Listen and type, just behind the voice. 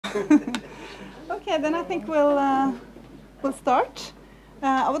Okay, then I think we'll start.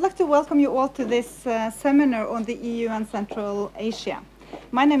 I would like to welcome you all to this seminar on the EU and Central Asia.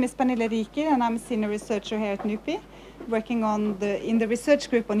 My name is Pernille Riker, and I'm a senior researcher here at NUPI, working in the research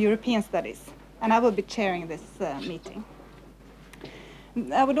group on European studies, and I will be chairing this meeting.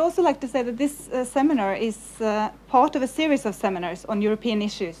 I would also like to say that this seminar is part of a series of seminars on European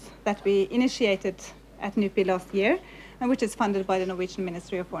issues that we initiated at NUPI last year, and which is funded by the Norwegian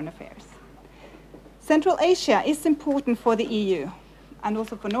Ministry of Foreign Affairs. Central Asia is important for the EU and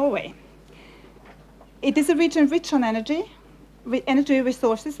also for Norway. It is a region rich on energy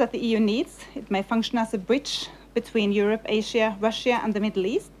resources that the EU needs. It may function as a bridge between Europe, Asia, Russia, and the Middle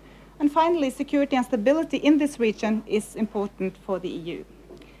East. And finally, security and stability in this region is important for the EU.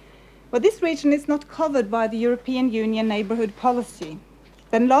 But this region is not covered by the European Union neighborhood policy.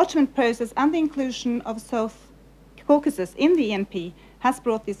 The enlargement process and the inclusion of South Caucasus in the ENP has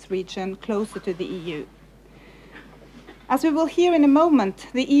brought this region closer to the EU. As we will hear in a moment,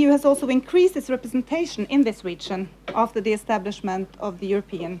 the EU has also increased its representation in this region after the establishment of the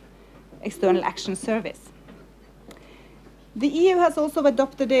European External Action Service. The EU has also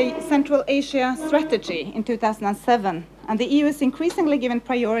adopted a Central Asia strategy in 2007, and the EU is increasingly given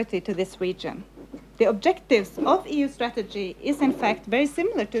priority to this region. The objectives of EU strategy is in fact very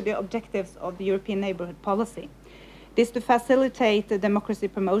similar to the objectives of the European neighborhood policy. This to facilitate democracy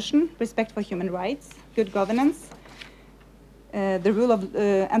promotion, respect for human rights, good governance, the rule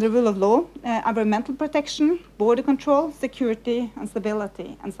of law, environmental protection, border control, security and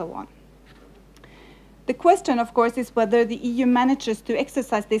stability, and so on. The question, of course, is whether the EU manages to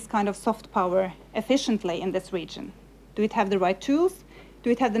exercise this kind of soft power efficiently in this region. Do it have the right tools? Do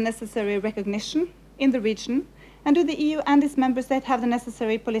it have the necessary recognition in the region? And do the EU and its member states have the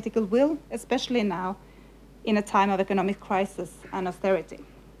necessary political will, especially now, in a time of economic crisis and austerity?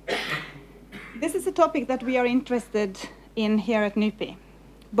 This is a topic that we are interested in here at NUPI,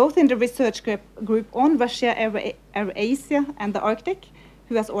 both in the research group on Russia, Eurasia, and the Arctic,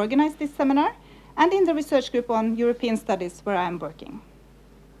 who has organized this seminar, and in the research group on European studies, where I am working.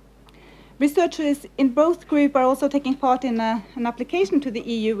 Researchers in both groups are also taking part in an application to the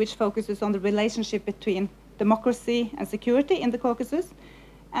EU which focuses on the relationship between democracy and security in the Caucasus,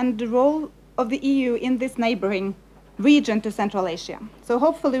 and the role of the EU in this neighboring region to Central Asia. So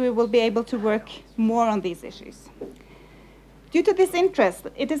hopefully we will be able to work more on these issues. Due to this interest,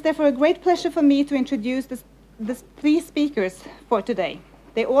 it is therefore a great pleasure for me to introduce the three speakers for today.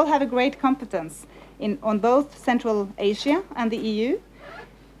 They all have a great competence on both Central Asia and the EU.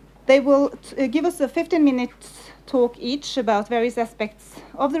 They will give us a 15-minute talk each about various aspects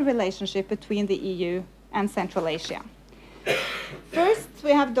of the relationship between the EU and Central Asia. First,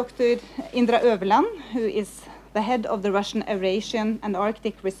 we have Dr. Indra Øverland, who is the head of the Russian Eurasian and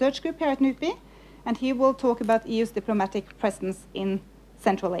Arctic Research Group here at NUPI, and he will talk about EU's diplomatic presence in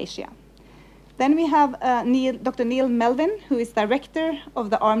Central Asia. Then we have Dr. Neil Melvin, who is director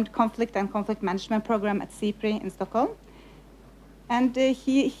of the Armed Conflict and Conflict Management Program at CIPRI in Stockholm. And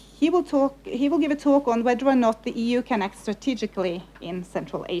he will give a talk on whether or not the EU can act strategically in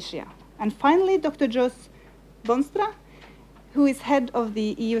Central Asia. And finally, Dr. Jos Bonstra, who is head of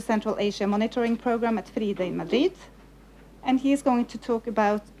the EU Central Asia Monitoring Program at FRIDE in Madrid. And he is going to talk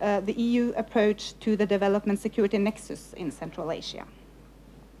about the EU approach to the development security nexus in Central Asia.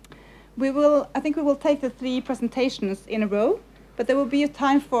 I think we will take the three presentations in a row, but there will be a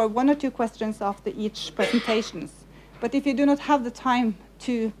time for 1 or 2 questions after each presentations. But if you do not have the time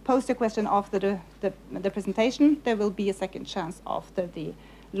to post a question after the presentation, there will be a second chance after the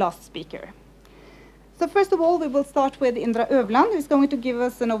last speaker. So first of all, we will start with Indra Øverland, who is going to give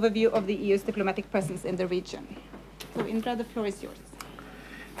us an overview of the EU's diplomatic presence in the region. So Indra, the floor is yours.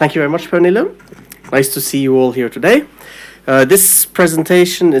 Thank you very much, Pernille. Nice to see you all here today. This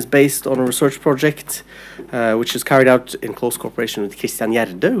presentation is based on a research project which is carried out in close cooperation with Christian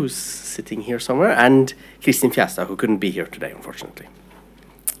Gjerde, who's sitting here somewhere, and Kristin Fjæstad, who couldn't be here today, unfortunately.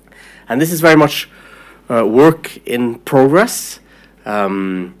 And this is very much work in progress.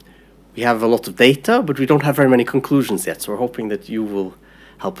 We have a lot of data, but we don't have very many conclusions yet, so we're hoping that you will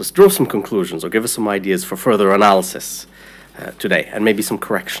help us draw some conclusions or give us some ideas for further analysis today, and maybe some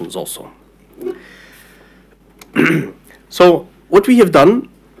corrections also. So what we have done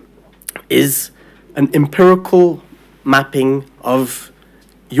is an empirical mapping of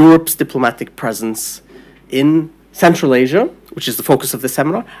Europe's diplomatic presence in Central Asia, which is the focus of this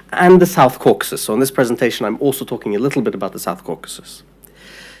seminar, and the South Caucasus. So in this presentation, I'm also talking a little bit about the South Caucasus.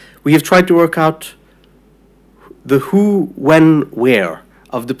 We have tried to work out the who, when, where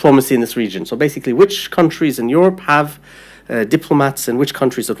of diplomacy in this region. So basically, which countries in Europe have diplomats in which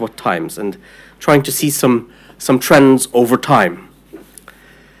countries at what times, and trying to see some trends over time.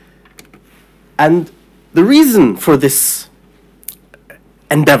 And the reason for this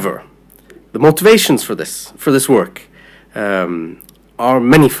endeavor, the motivations for this work, are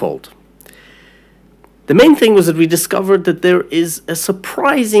manifold. The main thing was that we discovered that there is a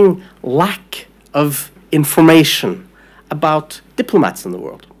surprising lack of information about diplomats in the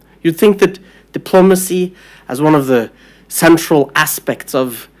world. You'd think that diplomacy, as one of the central aspects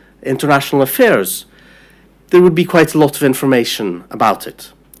of international affairs, there would be quite a lot of information about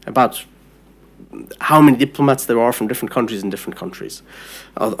it, about how many diplomats there are from different countries in different countries,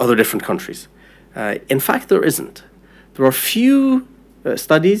 other different countries. In fact, there isn't. There are few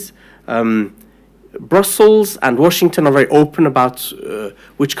studies. Brussels and Washington are very open about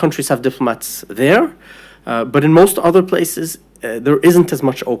which countries have diplomats there, but in most other places, there isn't as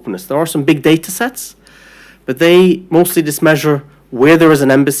much openness. There are some big data sets, but they mostly just measure where there is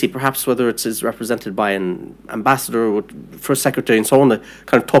an embassy, perhaps whether it is represented by an ambassador or first secretary and so on, the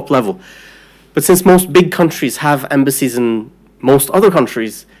kind of top level. But since most big countries have embassies in most other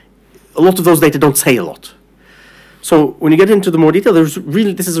countries, a lot of those data don't say a lot. So when you get into the more detail,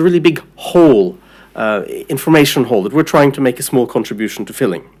 this is a really big hole, information hole that we're trying to make a small contribution to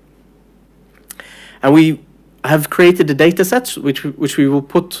filling. And we have created a data set which we will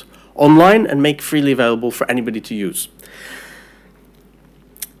put online and make freely available for anybody to use.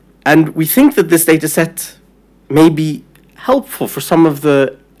 And we think that this data set may be helpful for some of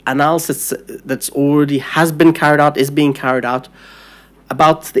the analysis that's already has been carried out, is being carried out,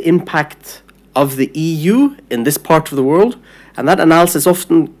 about the impact of the EU in this part of the world. And that analysis is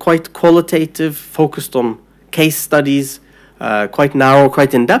often quite qualitative, focused on case studies, quite narrow,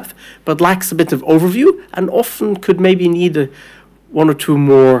 quite in-depth, but lacks a bit of overview and often could maybe need one or two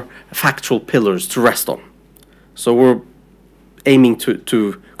more factual pillars to rest on. So we're aiming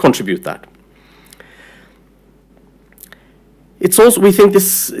to contribute that. It's also, we think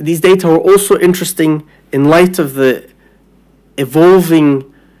these data are also interesting in light of the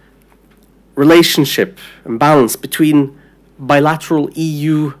evolving relationship and balance between bilateral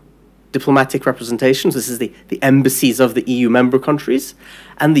EU diplomatic representations, this is the embassies of the EU member countries,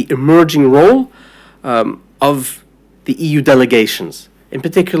 and the emerging role of the EU delegations, in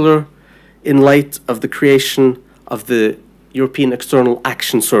particular in light of the creation of the European External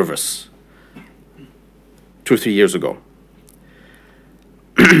Action Service 2 or 3 years ago.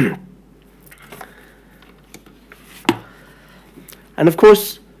 And of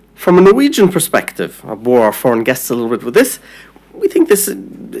course, from a Norwegian perspective, I'll bore our foreign guests a little bit with this, we think this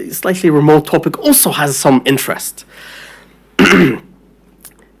slightly remote topic also has some interest. The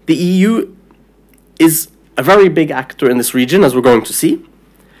EU is a very big actor in this region, as we're going to see.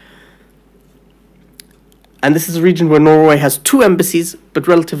 And this is a region where Norway has 2 embassies, but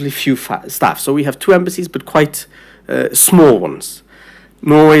relatively few staff. So we have 2 embassies, but quite small ones.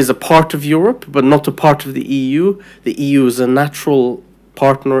 Norway is a part of Europe, but not a part of the EU. The EU is a natural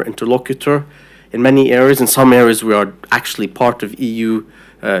partner, interlocutor in many areas. In some areas, we are actually part of EU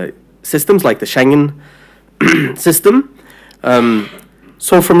systems, like the Schengen system.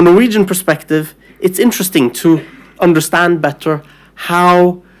 So from a Norwegian perspective, it's interesting to understand better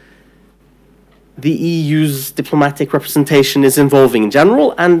how the EU's diplomatic representation is evolving in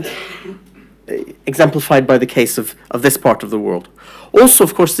general, and exemplified by the case of this part of the world. Also,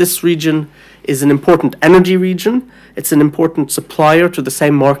 of course, this region is an important energy region. It's an important supplier to the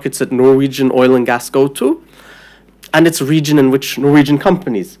same markets that Norwegian oil and gas go to. And it's a region in which Norwegian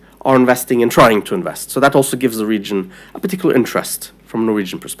companies are investing and trying to invest. So that also gives the region a particular interest from a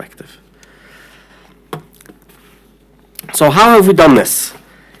Norwegian perspective. So how have we done this?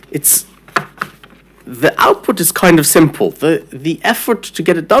 The output is kind of simple. The effort to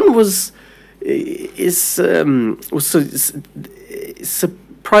get it done was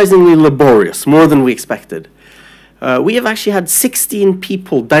surprisingly laborious, more than we expected. We have actually had 16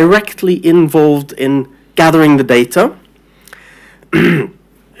 people directly involved in gathering the data,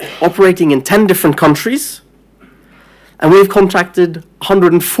 operating in 10 different countries, and we've contacted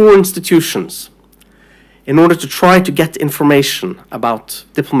 104 institutions in order to try to get information about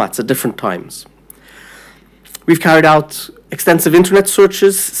diplomats at different times. We've carried out extensive internet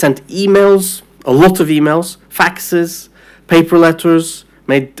searches, sent emails, a lot of emails, faxes, paper letters,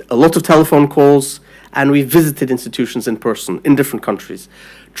 made a lot of telephone calls, and we visited institutions in person in different countries,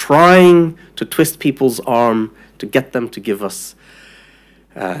 trying to twist people's arm to get them to give us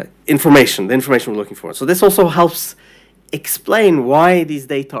information, the information we're looking for. So this also helps explain why these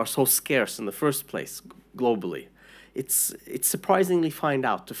data are so scarce in the first place globally. It's surprisingly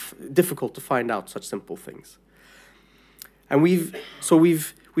difficult to find out such simple things. And we've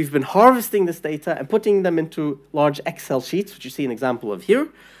been harvesting this data and putting them into large Excel sheets, which you see an example of here.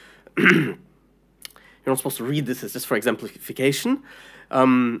 You're not supposed to read this, it's just for exemplification.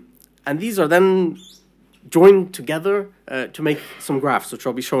 And these are then joined together to make some graphs, which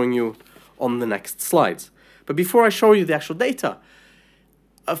I'll be showing you on the next slides. But before I show you the actual data,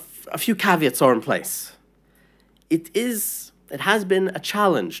 a few caveats are in place. It has been a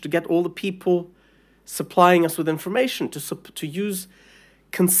challenge to get all the people supplying us with information to use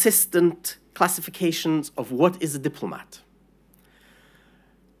consistent classifications of what is a diplomat.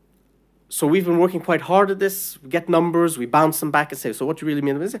 So we've been working quite hard at this. We get numbers, we bounce them back and say, so what do you really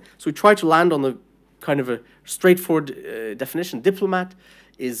mean by this? So we try to land on the kind of a straightforward definition. Diplomat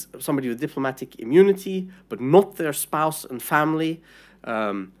is somebody with diplomatic immunity, but not their spouse and family,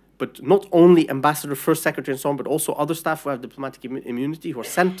 but not only ambassador, first secretary, and so on, but also other staff who have diplomatic immunity, who are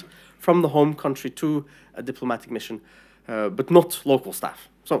sent from the home country to a diplomatic mission, but not local staff.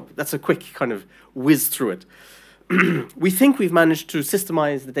 So that's a quick kind of whiz through it. We think we've managed to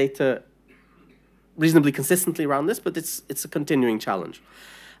systemize the data reasonably consistently around this, but it's a continuing challenge.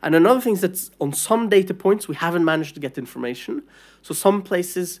 And another thing is that on some data points, we haven't managed to get information. So some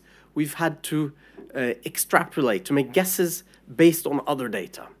places we've had to extrapolate, to make guesses based on other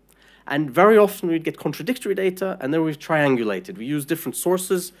data. And very often we'd get contradictory data, and then we've triangulated. We use different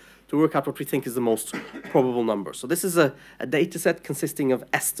sources to work out what we think is the most probable number. So this is a data set consisting of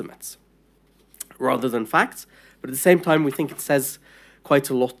estimates rather than facts, but at the same time we think it says quite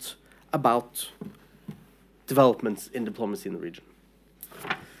a lot about developments in diplomacy in the region.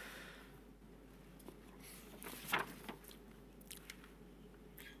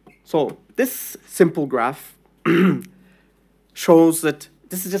 So this simple graph shows that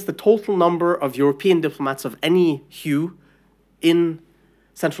this is just the total number of European diplomats of any hue in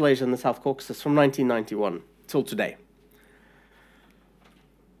Central Asia and the South Caucasus from 1991 till today.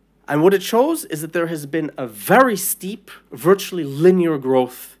 And what it shows is that there has been a very steep, virtually linear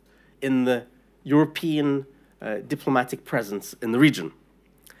growth in the European diplomatic presence in the region.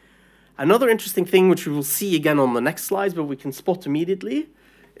 Another interesting thing, which we will see again on the next slides, but we can spot immediately,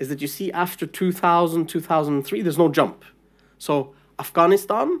 is that you see after 2000, 2003, there's no jump. So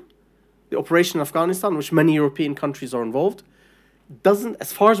Afghanistan, the operation in Afghanistan, which many European countries are involved, doesn't,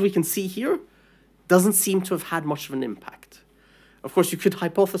 as far as we can see here, doesn't seem to have had much of an impact. Of course, you could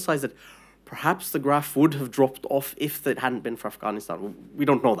hypothesize that perhaps the graph would have dropped off if it hadn't been for Afghanistan. We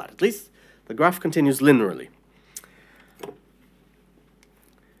don't know that. At least the graph continues linearly.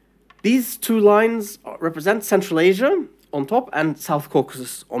 These two lines represent Central Asia on top and South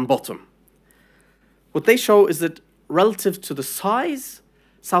Caucasus on bottom. What they show is that relative to the size,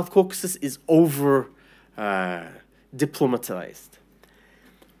 South Caucasus is over diplomatized.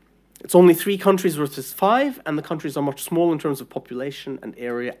 It's only 3 countries versus 5, and the countries are much smaller in terms of population and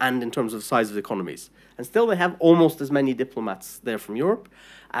area and in terms of the size of the economies. And still they have almost as many diplomats there from Europe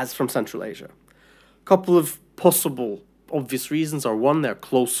as from Central Asia. A couple of possible obvious reasons are, 1, they're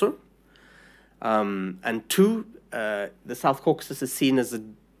closer, and 2, the South Caucasus is seen as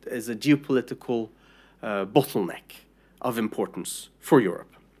a geopolitical bottleneck of importance for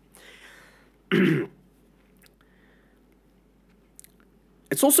Europe.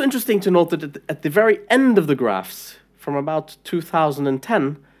 It's also interesting to note that at the very end of the graphs, from about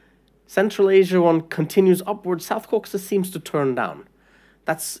 2010, Central Asia one continues upwards. South Caucasus seems to turn down.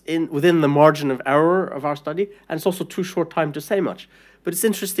 That's within the margin of error of our study, and it's also too short time to say much. But it's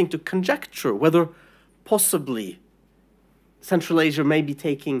interesting to conjecture whether possibly Central Asia may be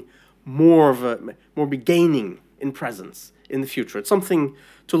taking more be gaining in presence in the future. It's something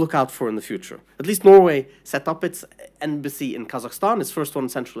to look out for in the future. At least Norway set up its embassy in Kazakhstan, its first one in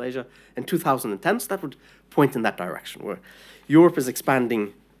Central Asia, in 2010, so that would point in that direction, where Europe is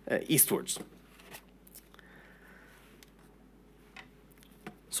expanding eastwards.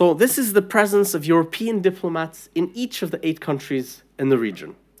 So this is the presence of European diplomats in each of the 8 countries in the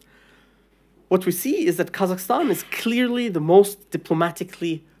region. What we see is that Kazakhstan is clearly the most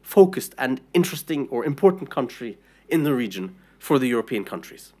diplomatically focused and interesting or important country in the region for the European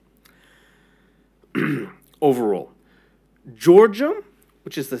countries. Overall, Georgia,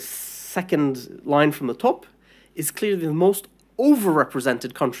 which is the second line from the top, is clearly the most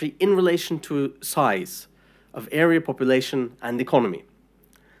overrepresented country in relation to size of area, population, and economy.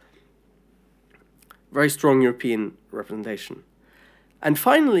 Very strong European representation. And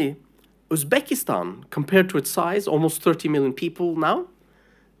finally, Uzbekistan, compared to its size, almost 30 million people now,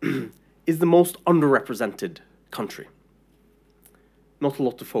 is the most underrepresented country. Not a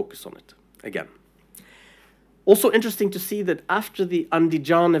lot to focus on it, again. Also interesting to see that after the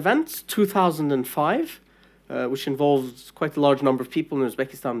Andijan events, 2005, which involved quite a large number of people in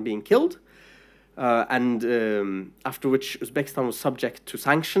Uzbekistan being killed, and after which Uzbekistan was subject to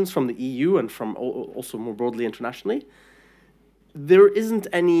sanctions from the EU and from also more broadly internationally. There isn't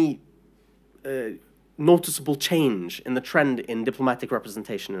any noticeable change in the trend in diplomatic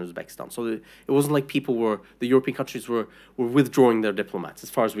representation in Uzbekistan. So it wasn't like the European countries were withdrawing their diplomats, as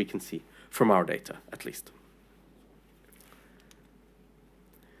far as we can see from our data, at least.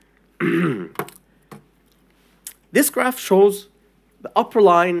 This graph shows the upper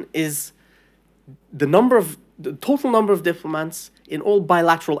line is the total number of diplomats in all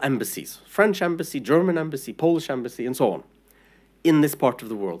bilateral embassies, French embassy, German embassy, Polish embassy, and so on, in this part of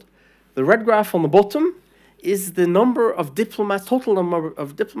the world. The red graph on the bottom is the number of diplomats, total number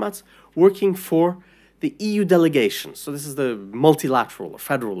of diplomats working for the EU delegation. So this is the multilateral or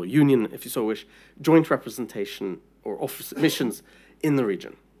federal or union, if you so wish, joint representation or office missions in the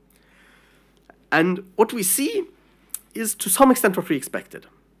region. And what we see is to some extent what we expected.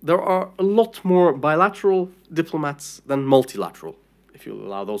 There are a lot more bilateral diplomats than multilateral, if you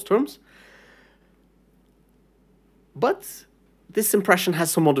allow those terms. But this impression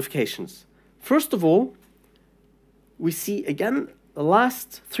has some modifications. First of all, we see again, the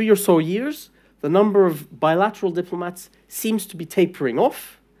last 3 or so years, the number of bilateral diplomats seems to be tapering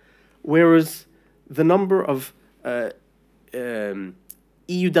off, whereas the number of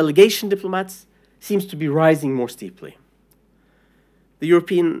EU delegation diplomats seems to be rising more steeply. The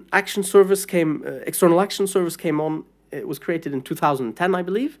European Action Service External Action Service came on, it was created in 2010, I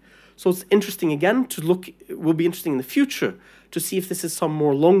believe. So it's interesting again to look, it will be interesting in the future to see if this is some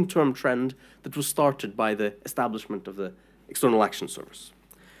more long-term trend that was started by the establishment of the External Action Service.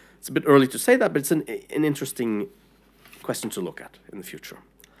 It's a bit early to say that, but it's an interesting question to look at in the future.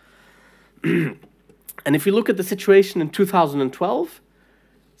 And if we look at the situation in 2012,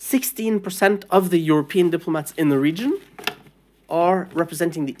 16% of the European diplomats in the region are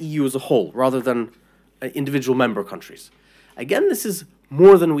representing the EU as a whole, rather than individual member countries. Again, this is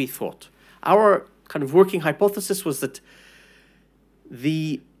more than we thought. Our kind of working hypothesis was that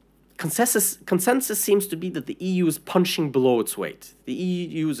the consensus seems to be that the EU is punching below its weight. The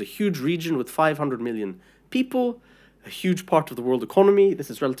EU is a huge region with 500 million people, a huge part of the world economy. This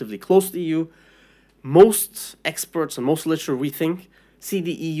is relatively close to the EU. Most experts and most literature, we think, see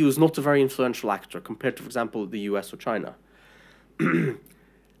the EU as not a very influential actor compared to, for example, the US or China. And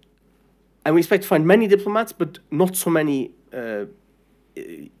we expect to find many diplomats, but not so many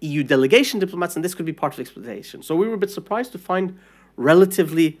EU delegation diplomats, and this could be part of the explanation. So we were a bit surprised to find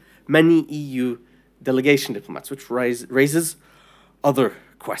relatively many EU delegation diplomats, which raises other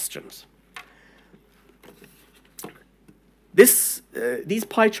questions. These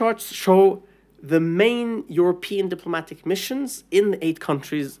pie charts show the main European diplomatic missions in the 8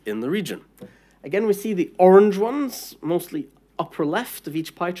 countries in the region. Again, we see the orange ones, mostly upper left of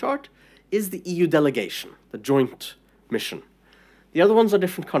each pie chart, is the EU delegation, the joint mission. The other ones are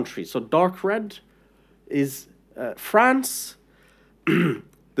different countries. So dark red is France.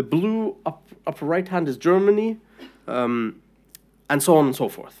 The blue upper right hand is Germany, and so on and so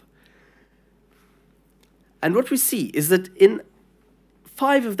forth. And what we see is that in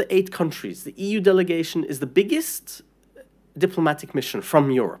 5 of the 8 countries, the EU delegation is the biggest diplomatic mission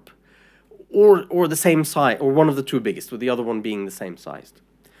from Europe, or the same size, or one of the 2 biggest, with the other one being the same sized.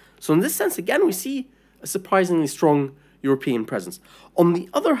 So in this sense, again, we see a surprisingly strong European presence. On the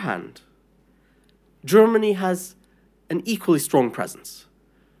other hand, Germany has an equally strong presence.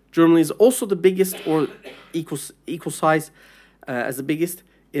 Germany is also the biggest, or equal size as the biggest,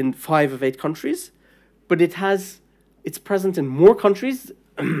 in 5 of 8 countries, but it's present in more countries,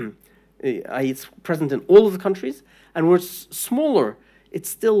 it's present in all of the countries, and where it's smaller, it's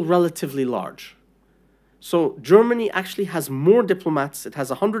still relatively large. So Germany actually has more diplomats. It has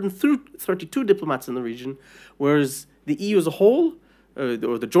 132 diplomats in the region, whereas the EU as a whole,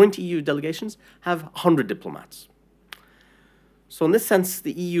 or the joint EU delegations, have 100 diplomats. So in this sense,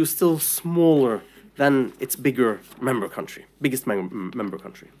 the EU is still smaller than its biggest member country.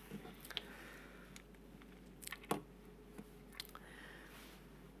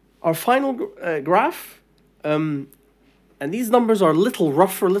 Our final graph, and these numbers are a little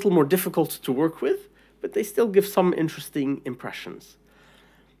rougher, a little more difficult to work with, but they still give some interesting impressions.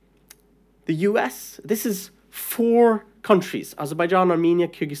 The US, this is 4 countries, Azerbaijan, Armenia,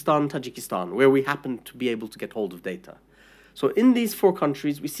 Kyrgyzstan, Tajikistan, where we happen to be able to get hold of data. So in these 4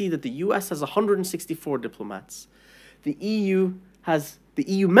 countries, we see that the US has 164 diplomats. The EU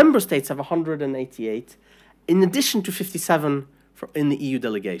member states have 188, in addition to 57 in the EU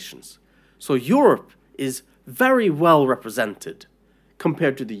delegations. So Europe is very well represented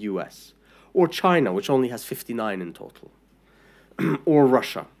compared to the US. or China, which only has 59 in total, or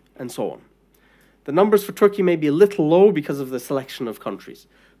Russia, and so on. The numbers for Turkey may be a little low because of the selection of countries,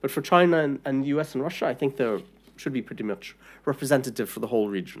 but for China and US and Russia, I think they should be pretty much representative for the whole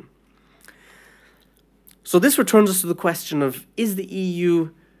region. So this returns us to the question of, is the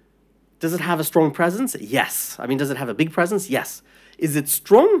EU, does it have a strong presence? Yes. I mean, does it have a big presence? Yes. Is it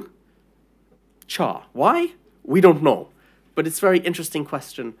strong? Cha. Why? We don't know. But it's a very interesting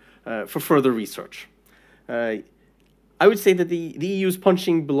question for further research. I would say that the EU is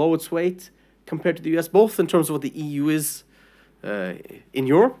punching below its weight compared to the US, both in terms of what the EU is in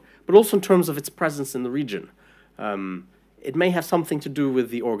Europe, but also in terms of its presence in the region. It may have something to do with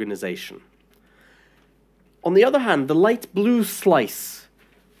the organization. On the other hand, the light blue slice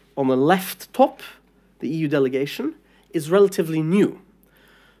on the left top, the EU delegation, is relatively new.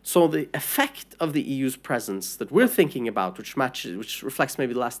 So the effect of the EU's presence that we're thinking about, which reflects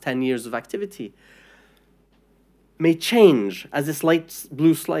maybe the last 10 years of activity, may change as this light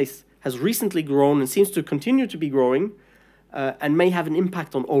blue slice has recently grown and seems to continue to be growing, and may have an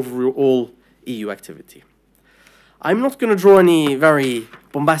impact on overall EU activity. I'm not going to draw any very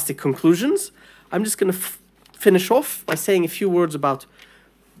bombastic conclusions. I'm just going to finish off by saying a few words about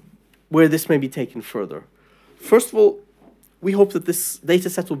where this may be taken further. First of all, we hope that this data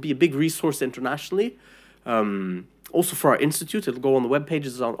set will be a big resource internationally, also for our institute. It'll go on the web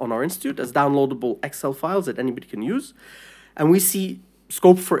pages on our institute as downloadable Excel files that anybody can use. And we see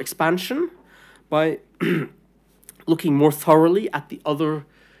scope for expansion by looking more thoroughly at the other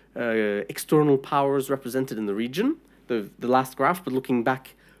external powers represented in the region. The last graph, but looking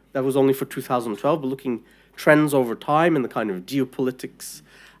back, that was only for 2012, but looking trends over time in the kind of geopolitics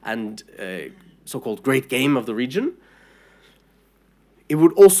and so-called great game of the region. It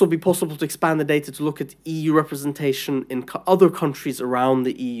would also be possible to expand the data to look at EU representation in other countries around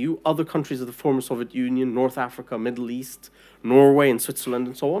the EU, other countries of the former Soviet Union, North Africa, Middle East, Norway and Switzerland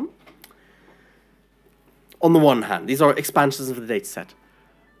and so on. On the one hand, these are expansions of the data set.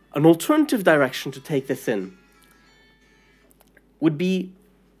 An alternative direction to take this in would be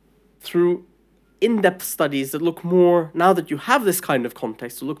through in-depth studies that look more, now that you have this kind of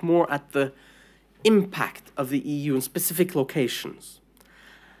context, to look more at the impact of the EU in specific locations,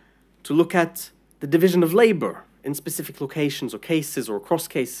 to look at the division of labor in specific locations or cases or cross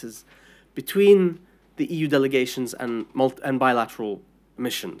cases between the EU delegations and bilateral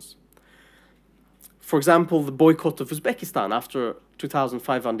missions. For example, the boycott of Uzbekistan after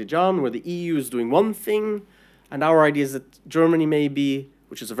 2005 Andijan, where the EU is doing one thing, and our idea is that Germany may be,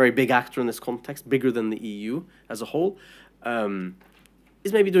 which is a very big actor in this context, bigger than the EU as a whole,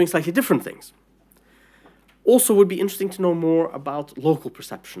 is maybe doing slightly different things. Also, would be interesting to know more about local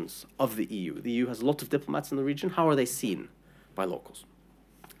perceptions of the EU. The EU has a lot of diplomats in the region. How are they seen by locals?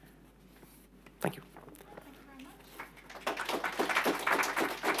 Thank you.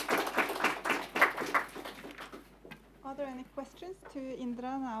 Are there any questions to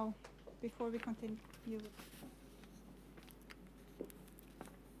Indra now before we continue? Did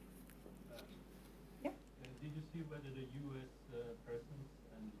you see whether the US presence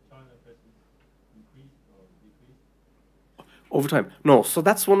and China presence increased or decreased? Over time? No. So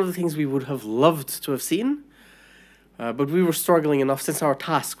that's one of the things we would have loved to have seen. But we were struggling enough, since our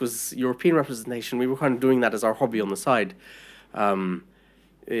task was European representation, we were kind of doing that as our hobby on the side. But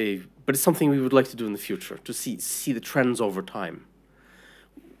it's something we would like to do in the future, to see the trends over time.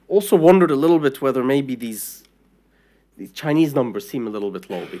 Also wondered a little bit whether maybe these Chinese numbers seem a little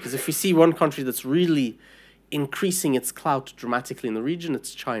bit low, because if we see one country that's really increasing its clout dramatically in the region,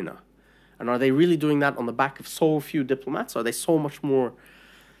 it's China. And are they really doing that on the back of so few diplomats? Are they so much more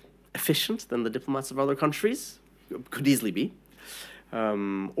efficient than the diplomats of other countries? Could easily be.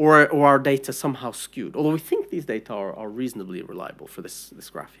 Or are data somehow skewed? Although we think these data are reasonably reliable for this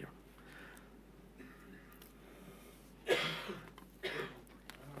graph here.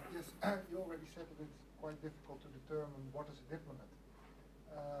 Yes, you already said that it's quite difficult to determine what is a diplomat.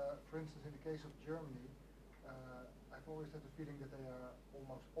 For instance, in the case of Germany, I've always had the feeling that they are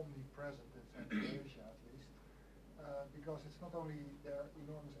almost omnipresent in Central Asia, at least, because it's not only their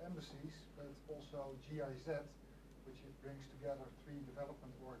enormous embassies, but also GIZ, which brings together 3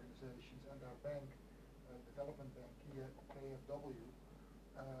 development organizations and our bank, development bank, KfW,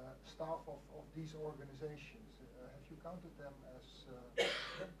 staff of these organizations. Have you counted them as,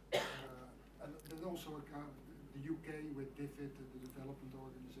 and there's also the UK with DFID, the development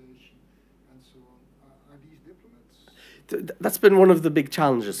organization, and so on. Are these diplomats? That's been one of the big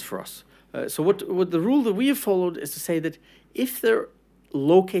challenges for us. So what the rule that we have followed is to say that if they're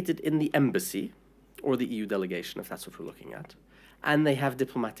located in the embassy, or the EU delegation, if that's what we're looking at, and they have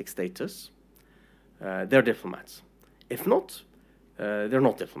diplomatic status, they're diplomats. If not, they're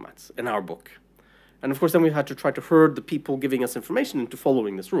not diplomats in our book. And of course, then we had to try to herd the people giving us information into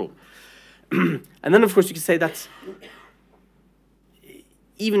following this rule. And then, of course, you could say that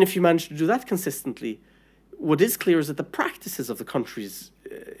even if you manage to do that consistently, what is clear is that the practices of the countries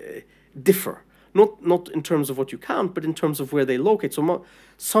differ. Not in terms of what you count, but in terms of where they locate. So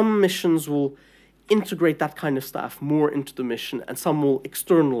some missions will integrate that kind of staff more into the mission, and some will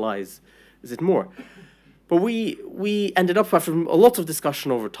externalize it more. But we ended up, after a lot of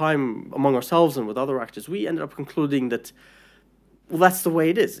discussion over time among ourselves and with other actors, we ended up concluding that, well, that's the way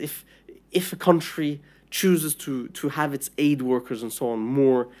it is. If a country chooses to have its aid workers and so on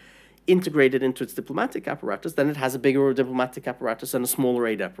more integrated into its diplomatic apparatus, then it has a bigger diplomatic apparatus and a smaller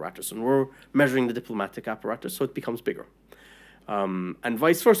aid apparatus. And we're measuring the diplomatic apparatus, so it becomes bigger. And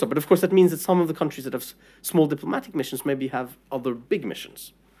vice versa. But of course, that means that some of the countries that have small diplomatic missions maybe have other big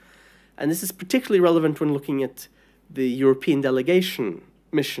missions. And this is particularly relevant when looking at the European delegation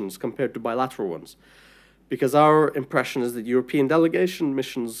missions compared to bilateral ones. Because our impression is that European delegation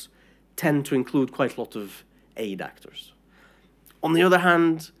missions tend to include quite a lot of aid actors. On the other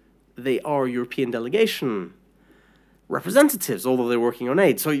hand, they are European delegation representatives, although they're working on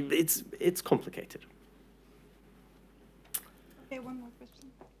aid. So it's complicated. Okay, one more question.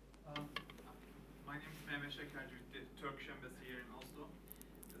 My name is Mehmet Şekerci with the Turkish Embassy here in Oslo.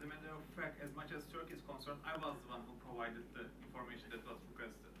 As a matter of fact, as much as Turkey is concerned, I was the one who provided the information that was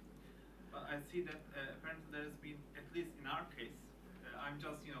requested. But I see that apparently there has been, at least in our case, I'm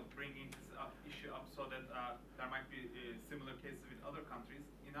just bringing this issue up so that there might be similar cases with other countries.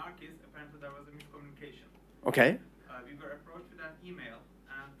 In our case, apparently there was a miscommunication. Okay. We were approached with an email,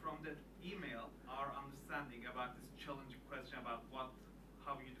 and from that email, our understanding about this challenging question about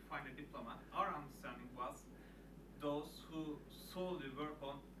how you define a diplomat, our understanding was those who solely work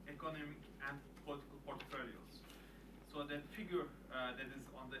on economic and political portfolios. So that figure that is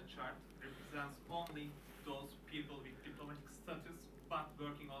on the chart represents only those people with diplomatic status, but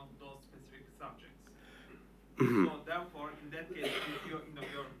working on those specific subjects. So therefore, in that case, your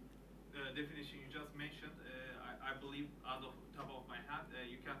definition you just mentioned, I believe out of the top of my head,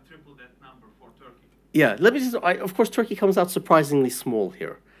 you can triple that number for Turkey. Yeah, let me just, of course, Turkey comes out surprisingly small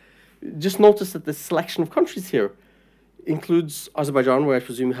here. Just notice that the selection of countries here includes Azerbaijan, where I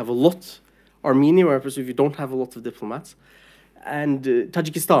presume you have a lot, Armenia, where I presume you don't have a lot of diplomats, and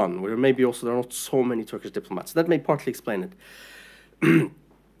Tajikistan, where maybe also there are not so many Turkish diplomats. That may partly explain it.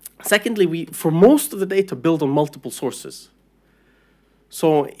 Secondly, for most of the data, build on multiple sources.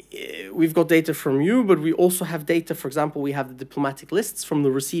 So we've got data from you, but we also have data, for example, we have the diplomatic lists from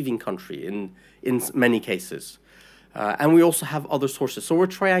the receiving country in many cases. And we also have other sources. So we're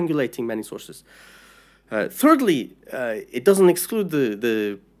triangulating many sources. Thirdly, it doesn't exclude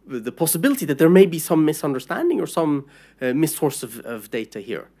the possibility that there may be some misunderstanding or some missource of data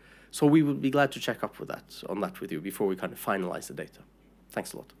here. So we would be glad to check up on that with you before we kind of finalize the data.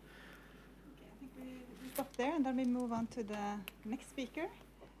 Thanks a lot. Okay, I think we stop there, and then we move on to the next speaker,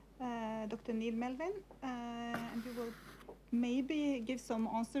 Dr. Neil Melvin, and we will maybe give some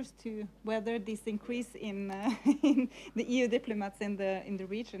answers to whether this increase in, in the EU diplomats in the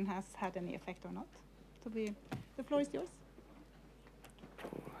region has had any effect or not. So the floor is yours.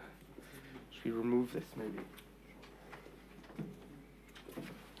 Should we remove this maybe?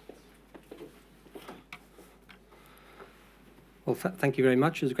 Well, thank you very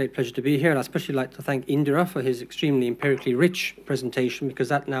much. It's a great pleasure to be here. And I'd especially like to thank Indira for his extremely empirically rich presentation, because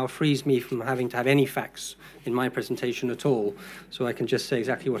that now frees me from having to have any facts in my presentation at all. So I can just say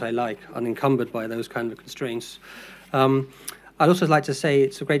exactly what I like, unencumbered by those kind of constraints. I'd also like to say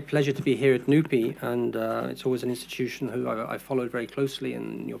it's a great pleasure to be here at NUPI, and it's always an institution who I followed very closely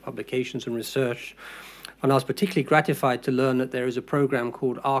in your publications and research. And I was particularly gratified to learn that there is a program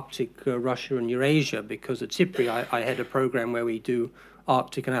called Arctic, Russia and Eurasia, because at CIPRI I had a program where we do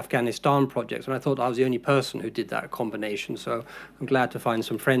Arctic and Afghanistan projects, and I thought I was the only person who did that combination. So I'm glad to find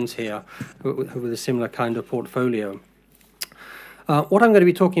some friends here with a similar kind of portfolio. What I'm going to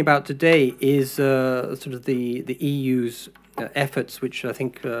be talking about today is sort of the EU's efforts, which I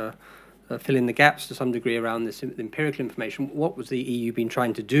think fill in the gaps to some degree around this empirical information. What was the EU been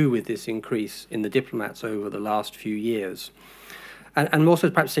trying to do with this increase in the diplomats over the last few years? And also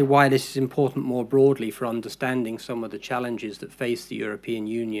perhaps say why this is important more broadly for understanding some of the challenges that face the European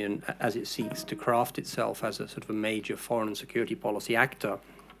Union as it seeks to craft itself as a sort of a major foreign and security policy actor.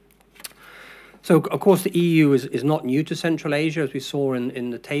 So, of course, the EU is not new to Central Asia. As we saw in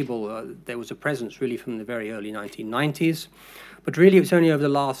the table, there was a presence really from the very early 1990s. But really, it's only over the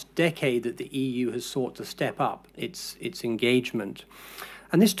last decade that the EU has sought to step up its engagement.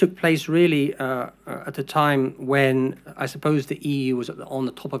 And this took place really at a time when I suppose the EU was on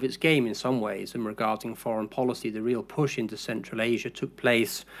the top of its game in some ways in regarding foreign policy. The real push into Central Asia took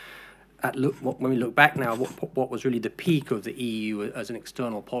place when we look back now, what was really the peak of the EU as an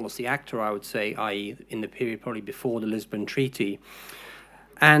external policy actor, I would say, i.e. in the period probably before the Lisbon Treaty.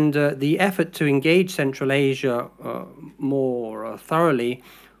 And the effort to engage Central Asia more thoroughly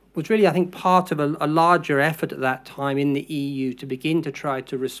was really, I think, part of a larger effort at that time in the EU to begin to try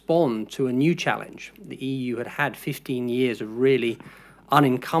to respond to a new challenge. The EU had had 15 years of really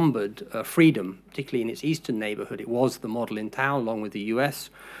unencumbered freedom, particularly in its eastern neighborhood. It was the model in town, along with the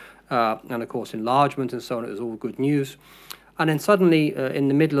US. And of course enlargement and so on, it was all good news. And then suddenly, in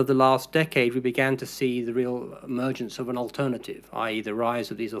the middle of the last decade, we began to see the real emergence of an alternative, i.e. the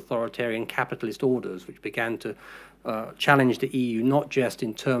rise of these authoritarian capitalist orders, which began to challenge the EU, not just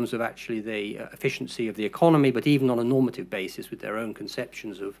in terms of actually the efficiency of the economy, but even on a normative basis with their own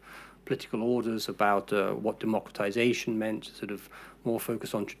conceptions of political orders about what democratization meant, sort of more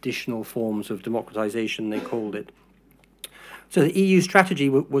focused on traditional forms of democratization, they called it. So the EU strategy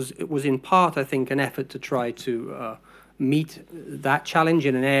was in part, I think, an effort to try to meet that challenge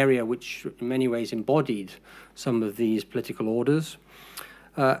in an area which in many ways embodied some of these political orders.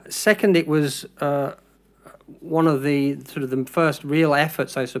 Second, it was one of the sort of the first real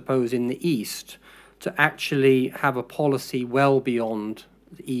efforts, I suppose, in the East to actually have a policy well beyond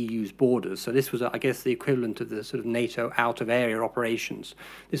the EU's borders. So this was, I guess, the equivalent of the sort of NATO out-of-area operations.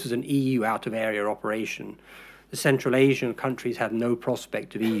 This was an EU out-of-area operation. The Central Asian countries had no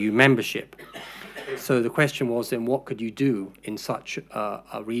prospect of EU membership. So the question was then, what could you do in such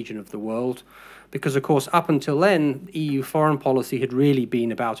a region of the world? Because, of course, up until then, EU foreign policy had really been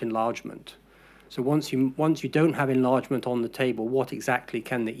about enlargement. So once you don't have enlargement on the table, what exactly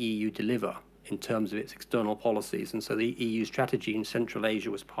can the EU deliver in terms of its external policies? And so the EU strategy in Central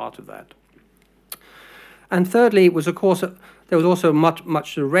Asia was part of that. And thirdly, it was, of course, there was also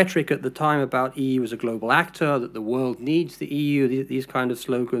much rhetoric at the time about EU as a global actor, that the world needs the EU, these kind of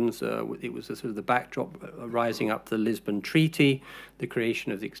slogans. It was sort of the backdrop rising up to the Lisbon Treaty, the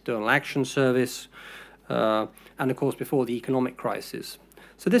creation of the External Action Service, and, of course, before the economic crisis.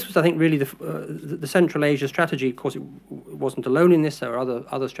 So this was, I think, really the Central Asia strategy. Of course, it wasn't alone in this. There are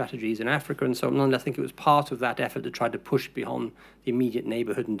other strategies in Africa and so on. And I think it was part of that effort to try to push beyond the immediate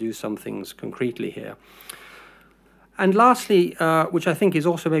neighborhood and do some things concretely here. And lastly, which I think is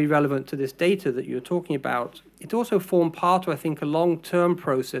also very relevant to this data that you're talking about, it also formed part of, I think, a long-term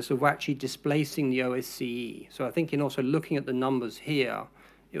process of actually displacing the OSCE. So I think in also looking at the numbers here,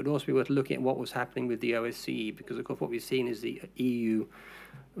 it would also be worth looking at what was happening with the OSCE, because, of course, what we've seen is the EU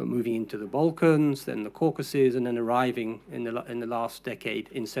moving into the Balkans, then the Caucasus, and then arriving in the last decade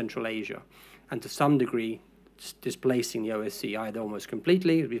in Central Asia, and to some degree displacing the OSCE, either almost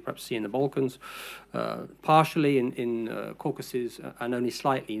completely, as we perhaps see in the Balkans, partially in Caucasus, and only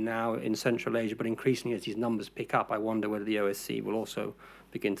slightly now in Central Asia, but increasingly as these numbers pick up, I wonder whether the OSCE will also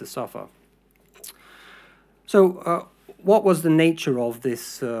begin to suffer. So what was the nature of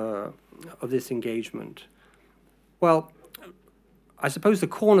this engagement? Well, I suppose the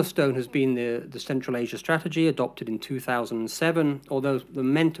cornerstone has been the Central Asia strategy adopted in 2007, although the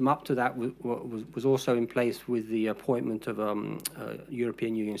momentum up to that was also in place with the appointment of a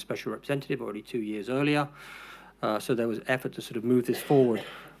European Union Special Representative already 2 years earlier. So there was effort to sort of move this forward.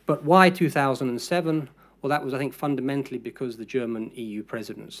 But why 2007? Well, that was, I think, fundamentally because the German EU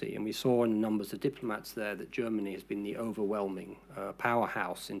presidency. And we saw in the numbers of diplomats there that Germany has been the overwhelming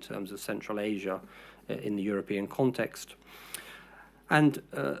powerhouse in terms of Central Asia in the European context. And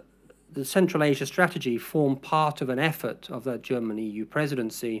the Central Asia strategy formed part of an effort of the German EU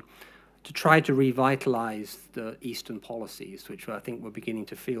presidency to try to revitalize the Eastern policies, which I think we're beginning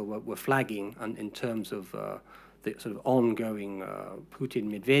to feel were flagging in terms of the sort of ongoing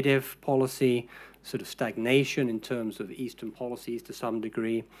Putin-Medvedev policy, sort of stagnation in terms of Eastern policies to some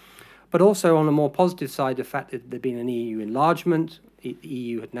degree, but also on a more positive side, the fact that there'd been an EU enlargement. The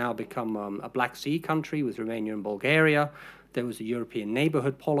EU had now become a Black Sea country with Romania and Bulgaria. There was a European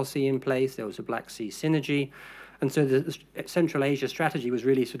neighborhood policy in place. There was a Black Sea synergy. And so the Central Asia strategy was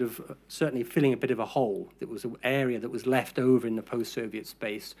really sort of certainly filling a bit of a hole. It was an area that was left over in the post-Soviet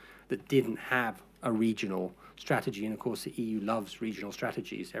space that didn't have a regional strategy. And of course, the EU loves regional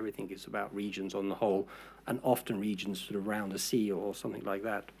strategies. Everything is about regions on the whole, and often regions sort of around a sea or something like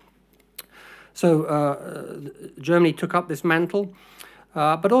that. So Germany took up this mantle.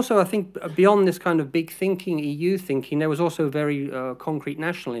 But also, I think, beyond this kind of big thinking, EU thinking, there was also very concrete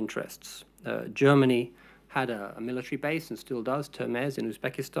national interests. Germany had a military base, and still does, Termez in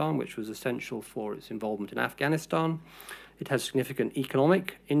Uzbekistan, which was essential for its involvement in Afghanistan. It has significant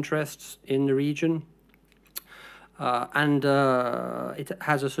economic interests in the region. And it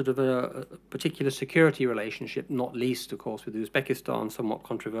has a sort of a particular security relationship, not least, of course, with Uzbekistan, somewhat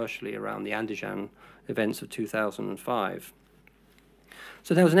controversially around the Andijan events of 2005.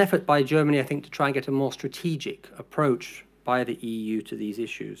 So there was an effort by Germany, I think, to try and get a more strategic approach by the EU to these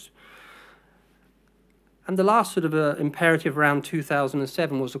issues. And the last sort of imperative around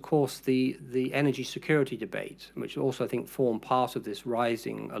 2007 was, of course, the energy security debate, which also, I think, formed part of this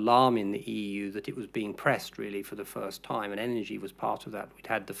rising alarm in the EU that it was being pressed, really, for the first time, and energy was part of that. We'd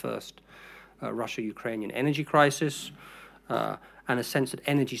had the first Russia-Ukrainian energy crisis, and a sense that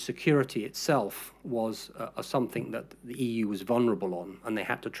energy security itself was something that the EU was vulnerable on, and they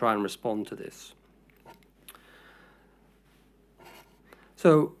had to try and respond to this.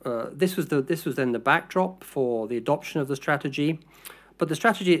 So this was then the backdrop for the adoption of the strategy, but the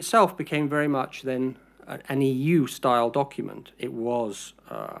strategy itself became very much then an EU-style document. It was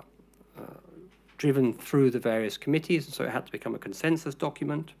driven through the various committees, and so it had to become a consensus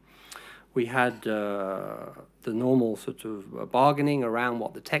document. We had the normal sort of bargaining around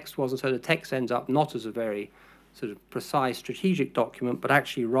what the text was, and so the text ends up not as a very sort of precise strategic document, but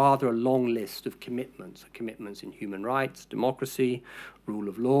actually rather a long list of commitments in human rights, democracy, rule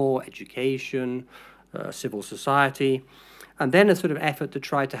of law, education, civil society, and then a sort of effort to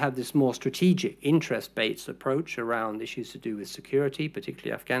try to have this more strategic, interest-based approach around issues to do with security,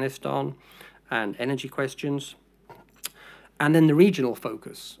 particularly Afghanistan, and energy questions, and then the regional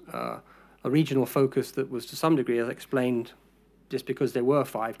focus, a regional focus that was to some degree, as explained, just because there were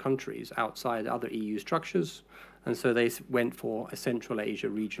 5 countries outside other EU structures, and so they went for a Central Asia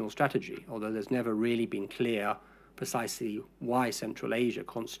regional strategy, although there's never really been clear precisely why Central Asia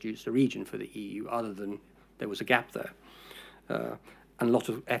constitutes a region for the EU, other than there was a gap there. And a lot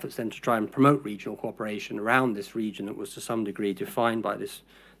of efforts then to try and promote regional cooperation around this region that was to some degree defined by this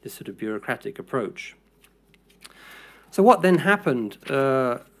sort of bureaucratic approach. So what then happened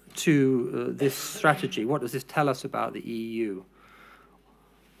to this strategy? What does this tell us about the EU?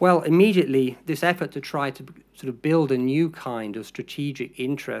 Well, immediately, this effort to try to sort of build a new kind of strategic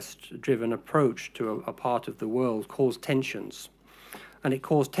interest-driven approach to a part of the world caused tensions. And it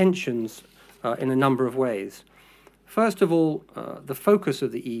caused tensions in a number of ways. First of all, the focus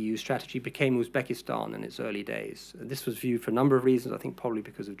of the EU strategy became Uzbekistan in its early days. This was viewed for a number of reasons, I think probably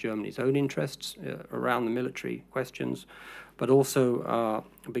because of Germany's own interests around the military questions, but also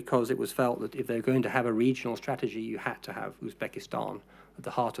because it was felt that if they're going to have a regional strategy, you had to have Uzbekistan at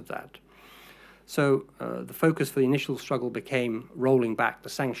the heart of that. So the focus for the initial struggle became rolling back the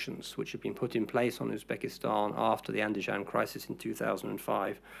sanctions which had been put in place on Uzbekistan after the Andijan crisis in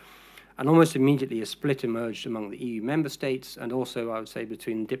 2005. And almost immediately a split emerged among the EU member states, and also, I would say,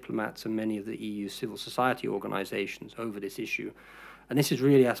 between diplomats and many of the EU civil society organizations over this issue. And this is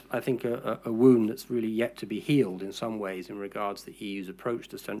really, I think, a wound that's really yet to be healed in some ways in regards to the EU's approach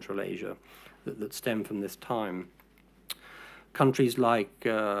to Central Asia that stem from this time. Countries like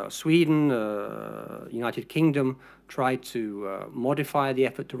Sweden, United Kingdom tried to modify the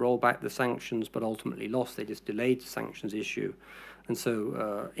effort to roll back the sanctions, but ultimately lost. They just delayed the sanctions issue. And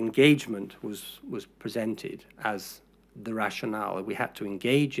so engagement was presented as the rationale. We had to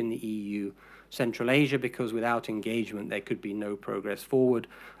engage in the EU Central Asia because without engagement there could be no progress forward.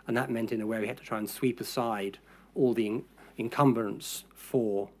 And that meant in a way we had to try and sweep aside all the encumbrance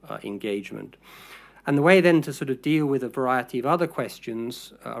for engagement. And the way then to sort of deal with a variety of other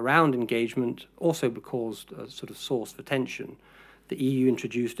questions around engagement also caused a sort of source for tension. The EU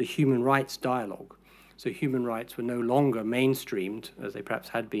introduced a human rights dialogue. So human rights were no longer mainstreamed, as they perhaps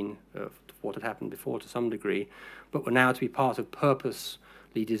had been what had happened before to some degree, but were now to be part of purposely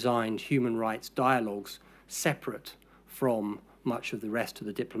designed human rights dialogues separate from much of the rest of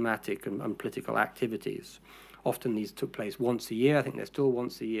the diplomatic and political activities. Often these took place once a year. I think they're still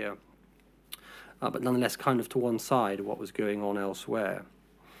once a year, but nonetheless kind of to one side of what was going on elsewhere.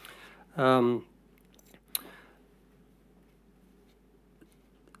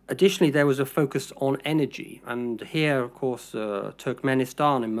 Additionally, there was a focus on energy, and here, of course,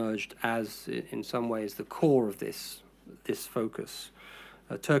 Turkmenistan emerged as, in some ways, the core of this focus.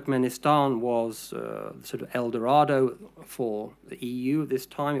 Turkmenistan was sort of El Dorado for the EU at this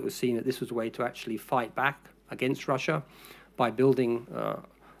time. It was seen that this was a way to actually fight back against Russia by building the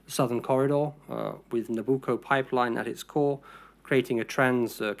Southern Corridor with Nabucco pipeline at its core, creating a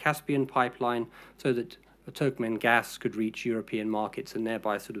trans-Caspian pipeline so that Turkmen gas could reach European markets and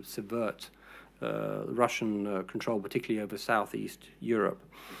thereby sort of subvert Russian control, particularly over Southeast Europe.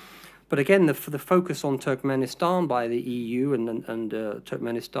 But again, the focus on Turkmenistan by the EU, and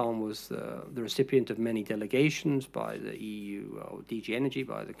Turkmenistan was the recipient of many delegations by the EU, DG Energy,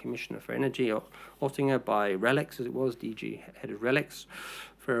 by the Commissioner for Energy, Oettinger, by RELEX, as it was, DG Head of RELEX,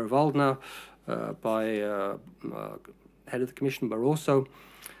 Ferro Waldner, by Head of the Commission, Barroso,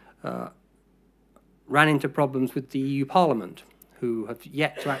 ran into problems with the EU Parliament, who have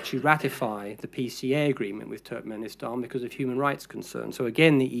yet to actually ratify the PCA agreement with Turkmenistan because of human rights concerns. So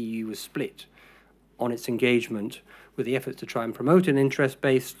again, the EU was split on its engagement with the efforts to try and promote an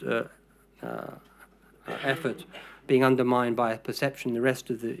interest-based effort being undermined by a perception the rest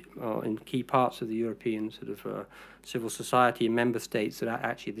of the, in key parts of the European sort of civil society and member states that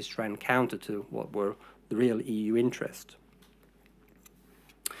actually this ran counter to what were the real EU interest.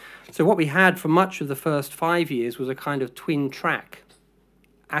 So what we had for much of the first 5 years was a kind of twin-track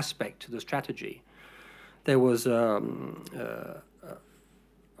aspect to the strategy. There was a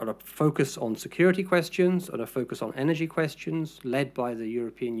focus on security questions, and a focus on energy questions, led by the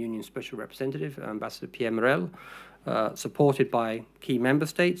European Union Special Representative, Ambassador Pierre Morel, supported by key member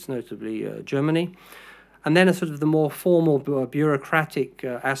states, notably Germany. And then a sort of the more formal bureaucratic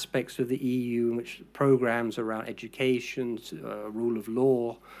aspects of the EU, in which programs around education, rule of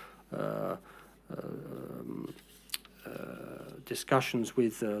law, discussions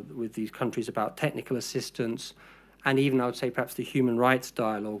with these countries about technical assistance, and even I would say perhaps the human rights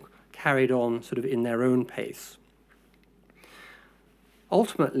dialogue carried on sort of in their own pace.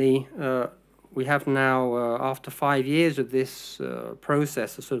 Ultimately, we have now, after 5 years of this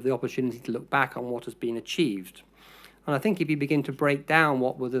process, sort of the opportunity to look back on what has been achieved. And I think if you begin to break down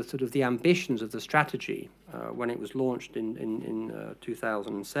what were the sort of the ambitions of the strategy when it was launched in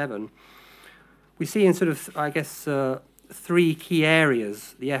 2007, we see in sort of, I guess, 3 key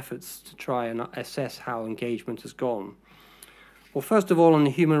areas the efforts to try and assess how engagement has gone. Well, first of all, on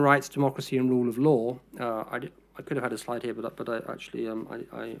the human rights, democracy, and rule of law, I could have had a slide here, but I actually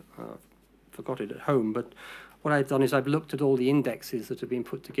I forgot it at home. But what I've done is I've looked at all the indexes that have been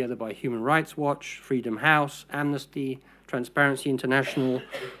put together by Human Rights Watch, Freedom House, Amnesty, Transparency International,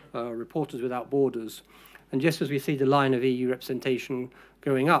 Reporters Without Borders. And just as we see the line of EU representation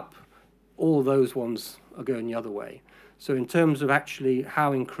going up, all those ones are going the other way. So in terms of actually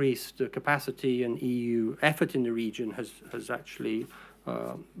how increased capacity and EU effort in the region has actually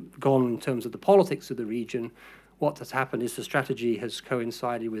gone in terms of the politics of the region, what has happened is the strategy has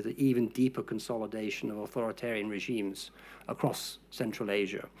coincided with an even deeper consolidation of authoritarian regimes across Central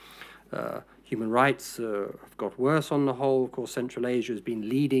Asia. Human rights have got worse on the whole. Of course, Central Asia has been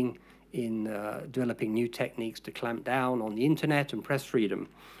leading in developing new techniques to clamp down on the internet and press freedom.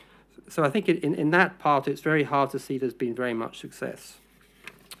 So I think in that part, it's very hard to see there's been very much success.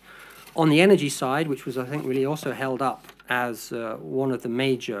 On the energy side, which was, I think, really also held up as one of the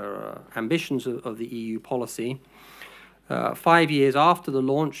major ambitions of the EU policy, 5 years after the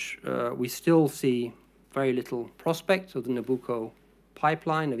launch, we still see very little prospect of the Nabucco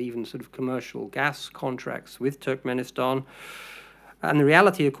pipeline, of even sort of commercial gas contracts with Turkmenistan. And the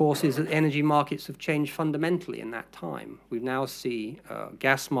reality, of course, is that energy markets have changed fundamentally in that time. We now see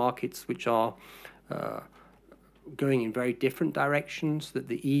gas markets which are going in very different directions, that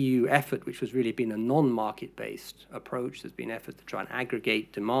the EU effort, which has really been a non-market-based approach, there's been efforts to try and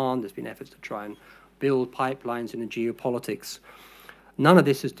aggregate demand, there's been efforts to try and build pipelines in the geopolitics. None of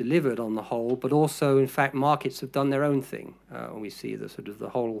this is delivered on the whole, but also, in fact, markets have done their own thing. We see the sort of the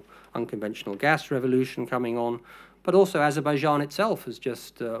whole unconventional gas revolution coming on, but also Azerbaijan itself has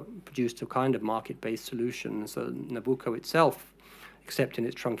just produced a kind of market-based solution. So Nabucco itself, except in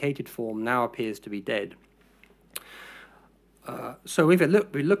its truncated form, now appears to be dead. So if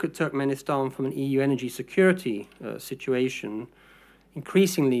we look at Turkmenistan from an EU energy security situation,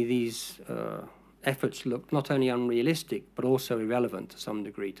 increasingly these efforts look not only unrealistic, but also irrelevant to some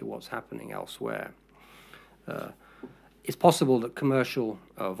degree to what's happening elsewhere. It's possible that commercial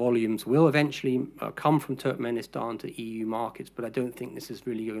volumes will eventually come from Turkmenistan to EU markets, but I don't think this is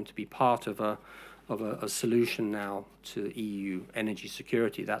really going to be part of a solution now to EU energy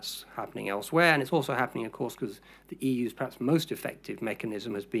security. That's happening elsewhere, and it's also happening, of course, because the EU's perhaps most effective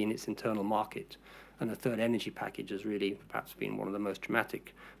mechanism has been its internal market, and the third energy package has really perhaps been one of the most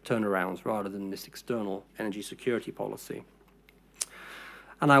dramatic turnarounds rather than this external energy security policy.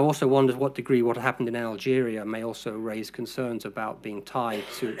 And I also wonder what degree what happened in Algeria may also raise concerns about being tied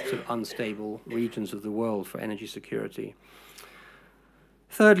to unstable regions of the world for energy security.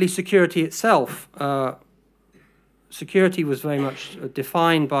 Thirdly, security itself. Security was very much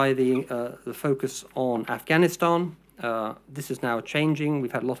defined by the focus on Afghanistan. This is now changing.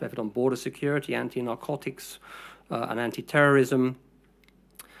 We've had a lot of effort on border security, anti-narcotics, and anti-terrorism.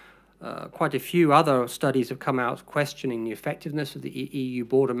 Quite a few other studies have come out questioning the effectiveness of the EU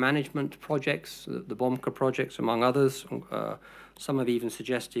border management projects, the BOMKA projects, among others. Some have even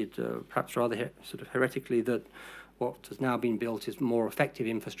suggested, perhaps rather sort of heretically, that what has now been built is more effective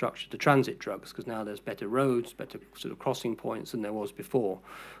infrastructure to transit drugs, because now there's better roads, better sort of crossing points than there was before.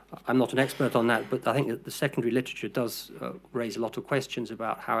 I'm not an expert on that, but I think that the secondary literature does raise a lot of questions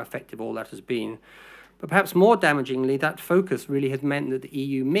about how effective all that has been. But perhaps more damagingly, that focus really has meant that the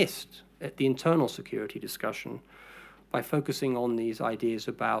EU missed at the internal security discussion by focusing on these ideas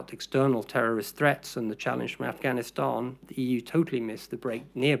about external terrorist threats and the challenge from Afghanistan. The EU totally missed the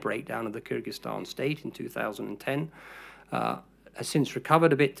near breakdown of the Kyrgyzstan state in 2010. Has since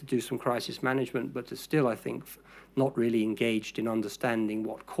recovered a bit to do some crisis management, but is still, I think, not really engaged in understanding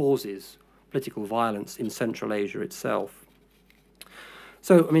what causes political violence in Central Asia itself.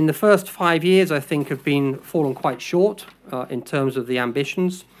 So, I mean, the first 5 years, I think, have fallen quite short in terms of the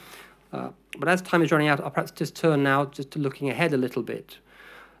ambitions. But as time is running out, I'll perhaps just turn now just to looking ahead a little bit.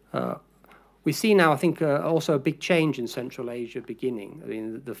 We see now, I think, also a big change in Central Asia beginning. I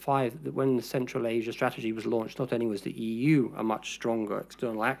mean, when the Central Asia strategy was launched, not only was the EU a much stronger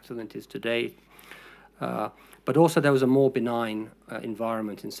external actor than it is today, but also there was a more benign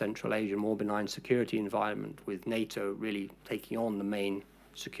environment in Central Asia, more benign security environment, with NATO really taking on the main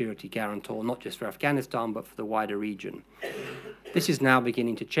security guarantor, not just for Afghanistan, but for the wider region. This is now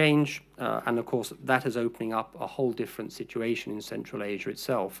beginning to change, and of course that is opening up a whole different situation in Central Asia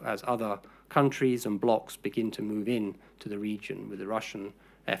itself, as other countries and blocs begin to move in to the region, with the Russian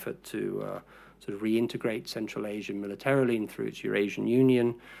effort to sort of reintegrate Central Asia militarily and through its Eurasian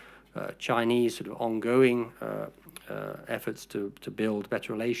Union, Chinese sort of ongoing efforts to build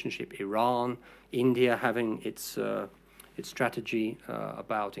better relationship, Iran, India having its strategy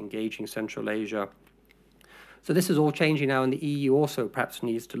about engaging Central Asia. So this is all changing now, and the EU also perhaps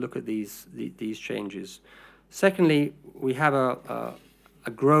needs to look at these changes. Secondly, we have a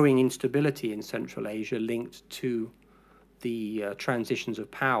growing instability in Central Asia linked to the transitions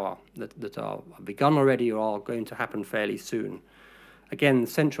of power that are begun already or are going to happen fairly soon. Again, the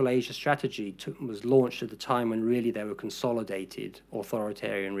Central Asia strategy was launched at a time when really there were consolidated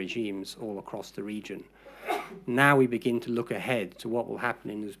authoritarian regimes all across the region. Now we begin to look ahead to what will happen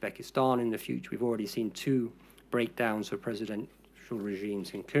in Uzbekistan in the future. We've already seen 2 breakdowns of presidential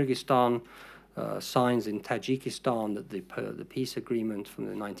regimes in Kyrgyzstan, signs in Tajikistan that the peace agreement from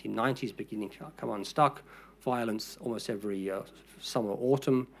the 1990s beginning to come unstuck, violence almost every summer,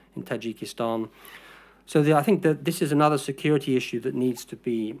 autumn in Tajikistan. So I think that this is another security issue that needs to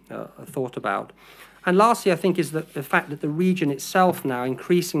be thought about. And lastly, I think, is the fact that the region itself now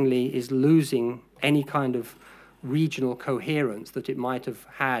increasingly is losing any kind of regional coherence that it might have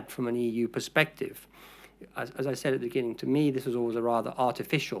had from an EU perspective. As I said at the beginning, to me, this was always a rather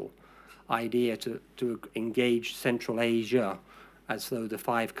artificial idea to engage Central Asia as though the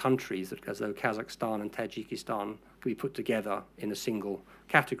 5 countries, as though Kazakhstan and Tajikistan could be put together in a single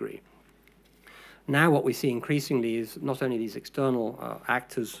category. Now what we see increasingly is not only these external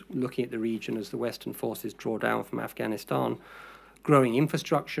actors looking at the region as the Western forces draw down from Afghanistan, growing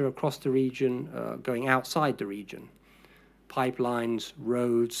infrastructure across the region, going outside the region, pipelines,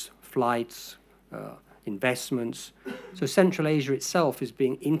 roads, flights, investments. So Central Asia itself is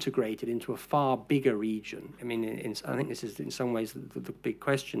being integrated into a far bigger region. I mean, I think this is in some ways the big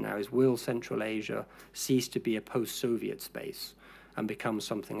question now is, will Central Asia cease to be a post-Soviet space and become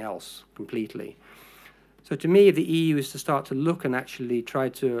something else completely? So to me, if the EU is to start to look and actually try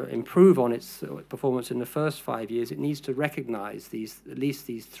to improve on its performance in the first 5 years, it needs to recognize at least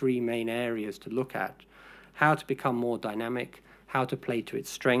these 3 main areas to look at: how to become more dynamic, how to play to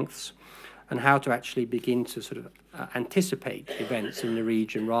its strengths, and how to actually begin to sort of anticipate events in the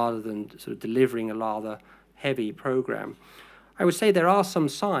region rather than sort of delivering a rather heavy program. I would say there are some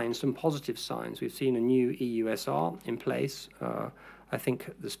signs, some positive signs. We've seen a new EUSR in place. I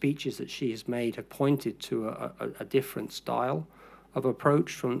think the speeches that she has made have pointed to a different style of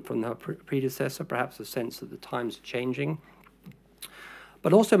approach from her predecessor, perhaps a sense that the times are changing,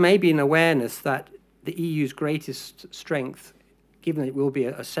 but also maybe an awareness that the EU's greatest strength, given that it will be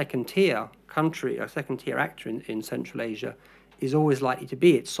a second-tier country, a second-tier actor in Central Asia, is always likely to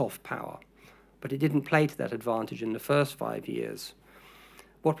be its soft power. But it didn't play to that advantage in the first 5 years.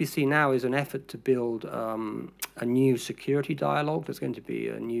 What we see now is an effort to build a new security dialogue. There's going to be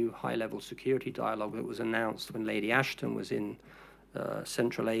a new high-level security dialogue that was announced when Lady Ashton was in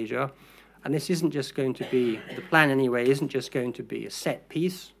Central Asia. And this isn't just going to be, the plan anyway, isn't just going to be a set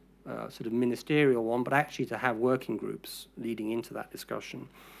piece, sort of ministerial one, but actually to have working groups leading into that discussion.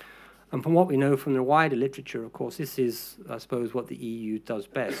 And from what we know from the wider literature, of course, this is, I suppose, what the EU does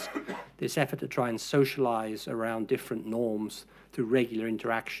best. This effort to try and socialize around different norms through regular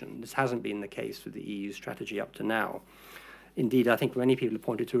interaction. This hasn't been the case with the EU strategy up to now. Indeed, I think many people have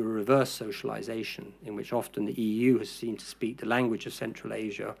pointed to a reverse socialization, in which often the EU has seemed to speak the language of Central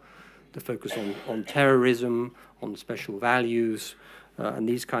Asia, to focus on terrorism, on special values, and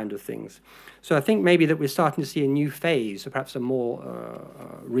these kind of things. So I think maybe that we're starting to see a new phase, or perhaps a more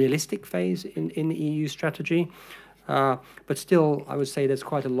realistic phase in the EU strategy. But still, I would say there's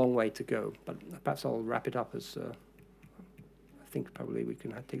quite a long way to go. But perhaps I'll wrap it up as I think probably we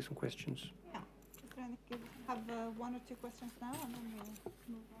can take some questions. Yeah. Is there any, have one or two questions now, and then we'll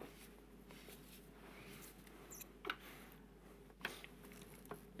move on.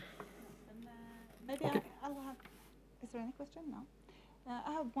 And, maybe Okay. I'll have. Is there any question? No.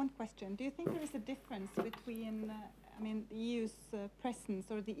 I have one question. Do you think there is a difference between, I mean, the EU's presence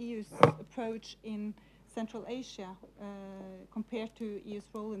or the EU's approach in Central Asia compared to EU's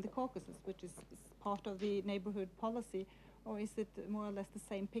role in the Caucasus, which is part of the neighborhood policy, or is it more or less the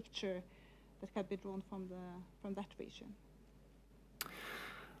same picture that can be drawn from that region?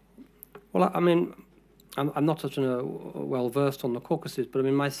 Well, I mean, I'm not such a well versed on the Caucasus, but I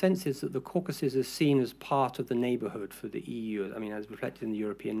mean, my sense is that the Caucasus is seen as part of the neighborhood for the EU. I mean, as reflected in the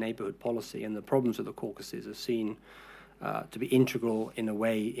European neighborhood policy, and the problems of the Caucasus are seen to be integral in a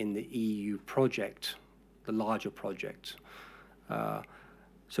way in the EU project, the larger project. So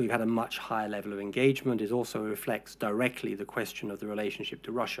we've had a much higher level of engagement. It also reflects directly the question of the relationship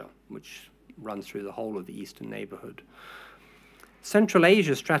to Russia, which runs through the whole of the eastern neighborhood. Central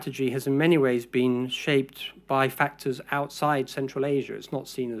Asia strategy has in many ways been shaped by factors outside Central Asia. It's not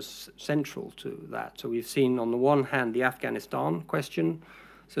seen as central to that. So we've seen on the one hand the Afghanistan question.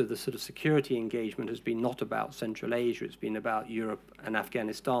 So the sort of security engagement has been not about Central Asia, it's been about Europe and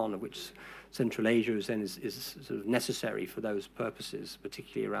Afghanistan, of which Central Asia is sort of necessary for those purposes,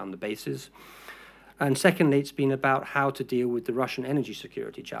 particularly around the bases. And secondly, it's been about how to deal with the Russian energy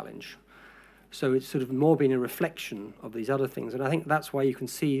security challenge. So it's sort of more been a reflection of these other things. And I think that's why you can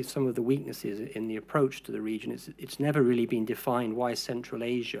see some of the weaknesses in the approach to the region. It's never really been defined why Central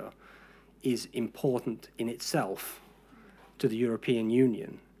Asia is important in itself to the European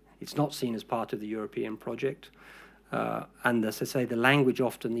Union. It's not seen as part of the European project. And as I say, the language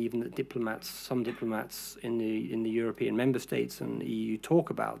often, even that diplomats, some diplomats in the European member states and the EU talk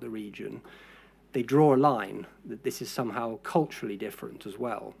about the region, they draw a line that this is somehow culturally different as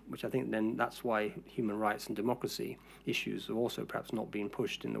well, which I think then that's why human rights and democracy issues have also perhaps not been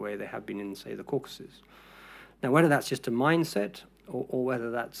pushed in the way they have been in, say, the Caucasus. Now, whether that's just a mindset or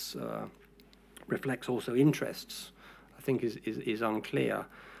whether that's reflects also interests, I think is unclear.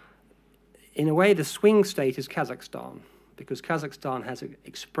 In a way, the swing state is Kazakhstan, because Kazakhstan has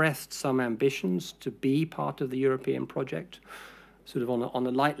expressed some ambitions to be part of the European project. Sort of on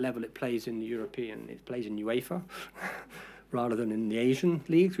a light level, it plays in UEFA, rather than in the Asian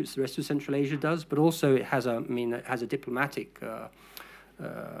leagues, which the rest of Central Asia does. But also, it has a diplomatic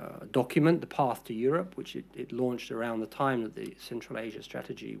document, the Path to Europe, which it launched around the time that the Central Asia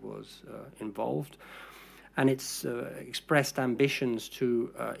strategy was involved, and it's expressed ambitions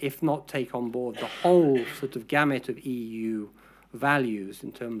to, if not take on board the whole sort of gamut of EU values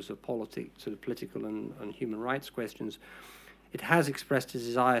in terms of politics, sort of political and human rights questions. It has expressed a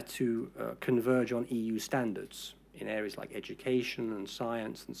desire to converge on EU standards in areas like education and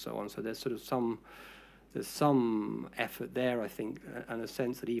science and so on. So there's sort of some effort there, I think, and a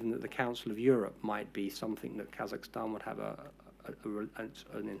sense that even that the Council of Europe might be something that Kazakhstan would have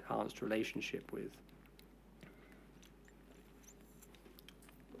an enhanced relationship with.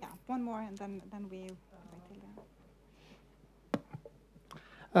 Yeah, one more, and then we.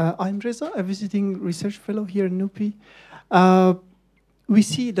 I'm Reza, a visiting research fellow here in NUPI. We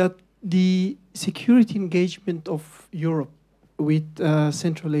see that the security engagement of Europe with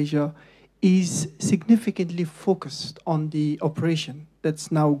Central Asia is significantly focused on the operation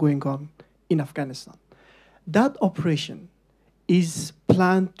that's now going on in Afghanistan. That operation is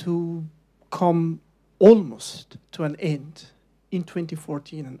planned to come almost to an end in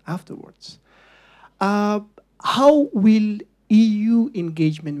 2014 and afterwards. How will EU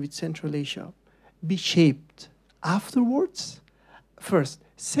engagement with Central Asia be shaped afterwards? First.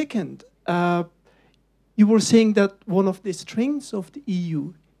 Second, you were saying that one of the strengths of the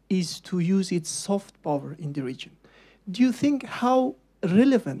EU is to use its soft power in the region. Do you think how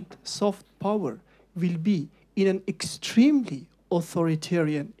relevant soft power will be in an extremely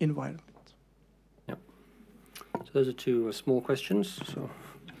authoritarian environment? Yeah. So those are two small questions. So.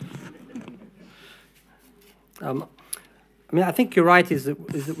 I mean, I think you're right. Is that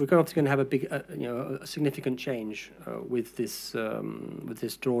we're going to have a big, a significant change with this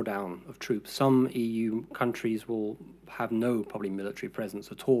drawdown of troops. Some EU countries will have no probably military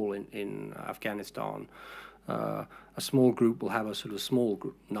presence at all in Afghanistan. A small group will have a sort of small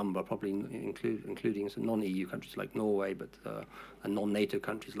group number, probably including some non-EU countries like Norway, but and non-NATO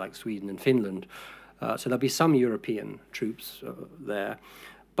countries like Sweden and Finland. So there'll be some European troops there.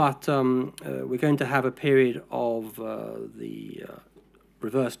 But we're going to have a period of the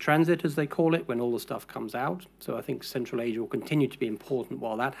reverse transit, as they call it, when all the stuff comes out. So I think Central Asia will continue to be important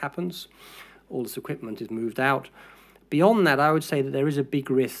while that happens. All this equipment is moved out. Beyond that, I would say that there is a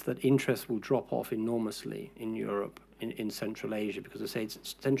big risk that interest will drop off enormously in Europe, in Central Asia, because I say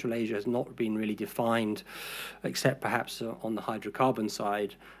Central Asia has not been really defined, except perhaps on the hydrocarbon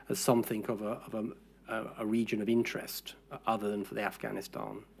side, as something of a region of interest, other than for the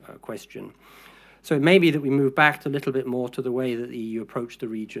Afghanistan question. So it may be that we move back a little bit more to the way that the EU approached the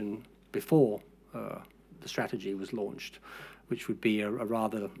region before the strategy was launched, which would be a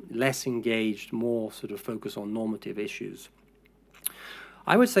rather less engaged, more sort of focus on normative issues.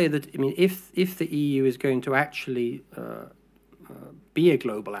 I would say that, I mean, if the EU is going to actually be a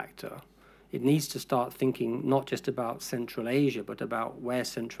global actor, it needs to start thinking not just about Central Asia, but about where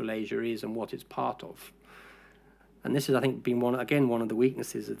Central Asia is and what it's part of. And this has, I think, been one of the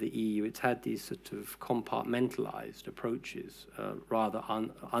weaknesses of the EU. It's had these sort of compartmentalized approaches, rather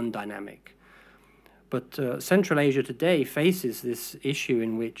undynamic. But Central Asia today faces this issue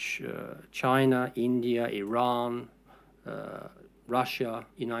in which China, India, Iran, Russia,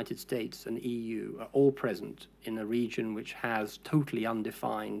 United States, and EU are all present in a region which has totally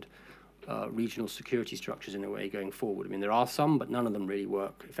undefined regional security structures in a way going forward. I mean, there are some, but none of them really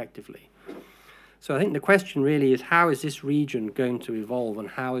work effectively. So I think the question really is, how is this region going to evolve, and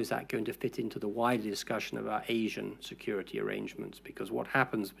how is that going to fit into the wider discussion about Asian security arrangements? Because what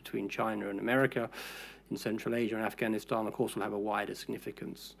happens between China and America in Central Asia and Afghanistan, of course, will have a wider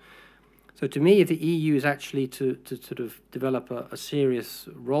significance. So to me, if the EU is actually to sort of develop a serious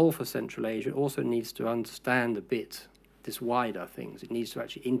role for Central Asia, it also needs to understand a bit this wider things. It needs to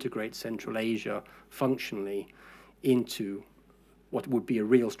actually integrate Central Asia functionally into what would be a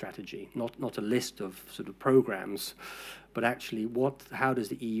real strategy, not a list of sort of programs, but actually how does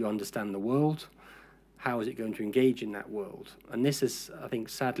the EU understand the world? How is it going to engage in that world? And this has, I think,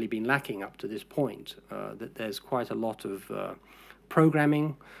 sadly been lacking up to this point, that there's quite a lot of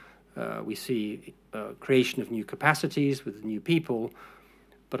programming. We see creation of new capacities with new people,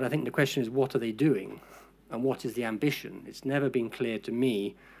 but I think the question is, what are they doing? And what is the ambition? It's never been clear to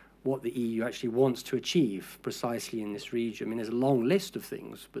me what the EU actually wants to achieve precisely in this region. I mean, there's a long list of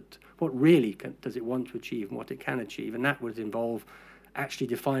things, but what really does it want to achieve and what it can achieve? And that would involve actually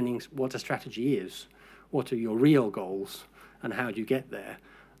defining what a strategy is. What are your real goals and how do you get there?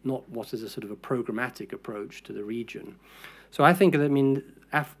 Not what is a sort of a programmatic approach to the region. So I think that, I mean,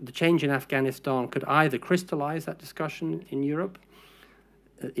 the change in Afghanistan could either crystallize that discussion in Europe.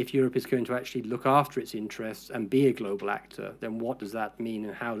 If Europe is going to actually look after its interests and be a global actor, then what does that mean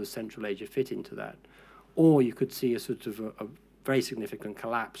and how does Central Asia fit into that? Or you could see a sort of a very significant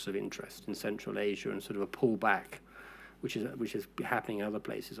collapse of interest in Central Asia and sort of a pullback, which is happening in other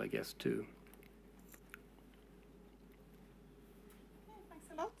places, I guess, too. Thanks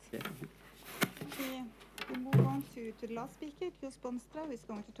a lot. Yeah. We move on to the last speaker, Jos Bonstra, who is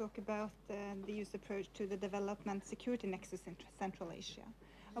going to talk about the EU's approach to the development security nexus in Central Asia.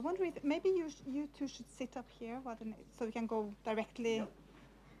 I wonder if maybe you two should sit up here so we can go directly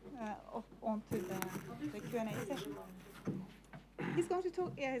up onto the Q&A session. He's going to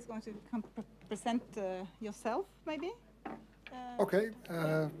talk. Yeah, he's going to present yourself, maybe. Okay,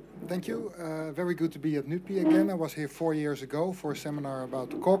 thank you. Very good to be at NUPI again. I was here 4 years ago for a seminar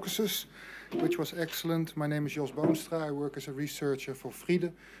about the Caucasus, which was excellent. My name is Jos Boomstra. I work as a researcher for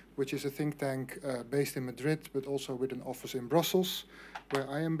FRIDE, which is a think tank based in Madrid, but also with an office in Brussels, where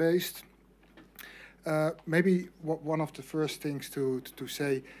I am based. Maybe one of the first things to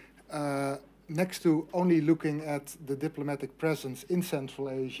say, next to only looking at the diplomatic presence in Central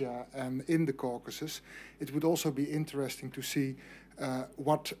Asia and in the Caucasus, it would also be interesting to see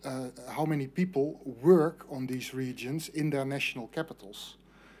how many people work on these regions in their national capitals.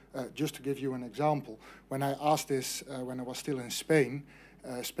 Just to give you an example, when I asked this when I was still in Spain,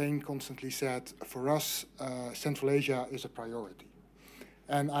 Spain constantly said, for us, Central Asia is a priority.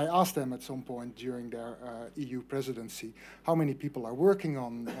 And I asked them at some point during their EU presidency, how many people are working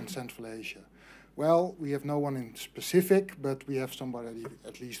on Central Asia? Well, we have no one in specific, but we have somebody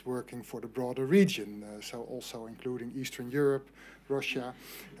at least working for the broader region, so also including Eastern Europe, Russia,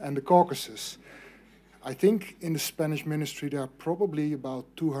 and the Caucasus. I think in the Spanish ministry there are probably about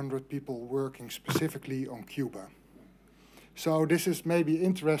 200 people working specifically on Cuba. So this is maybe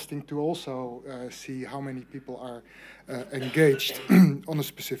interesting to also see how many people are engaged on a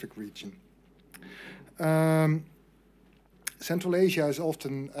specific region. Central Asia is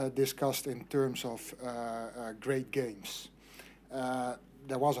often discussed in terms of great games.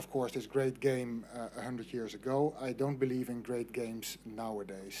 There was, of course, this great game 100 years ago. I don't believe in great games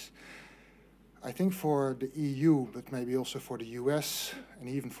nowadays. I think for the EU, but maybe also for the US and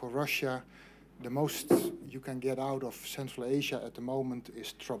even for Russia, the most you can get out of Central Asia at the moment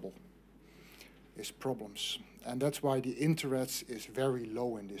is trouble, is problems. And that's why the interest is very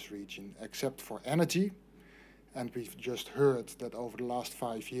low in this region, except for energy. And we've just heard that over the last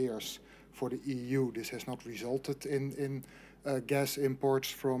 5 years, for the EU, this has not resulted in gas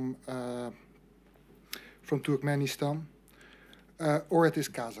imports from Turkmenistan, or it is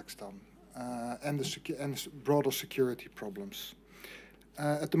Kazakhstan, and the broader security problems.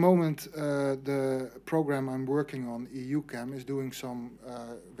 At the moment, the program I'm working on, EUCAM, is doing some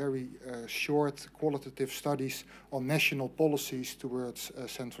very short qualitative studies on national policies towards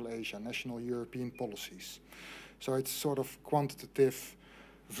Central Asia, national European policies. So it's sort of quantitative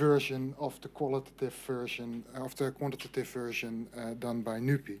version of the qualitative version of the quantitative version done by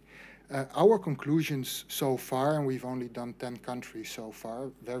NUPI. Our conclusions so far, and we've only done 10 countries so far,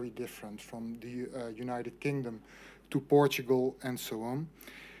 very different from the United Kingdom to Portugal and so on,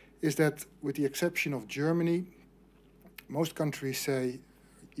 is that with the exception of Germany, most countries say,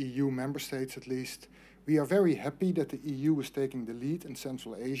 EU member states at least, we are very happy that the EU is taking the lead in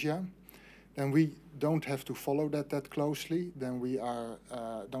Central Asia. Then we don't have to follow that closely. Then we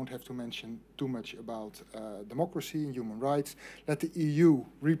don't have to mention too much about democracy and human rights. Let the EU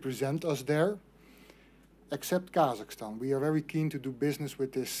represent us there, except Kazakhstan. We are very keen to do business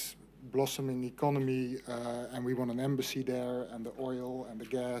with this blossoming economy, and we want an embassy there, and the oil and the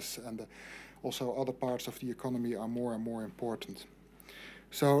gas and also other parts of the economy are more and more important.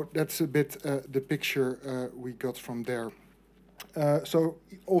 So that's a bit the picture we got from there. So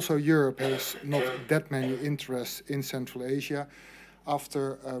also Europe has not that many interests in Central Asia.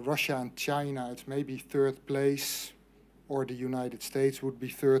 After Russia and China, it's maybe third place, or the United States would be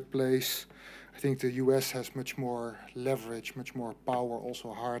third place. I think the US has much more leverage, much more power,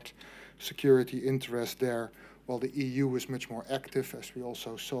 also hard security interest there, while the EU is much more active, as we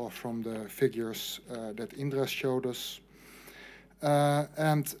also saw from the figures that Indra showed us.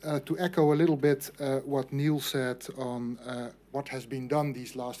 And to echo a little bit what Neil said on what has been done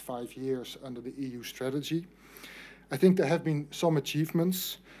these last 5 years under the EU strategy, I think there have been some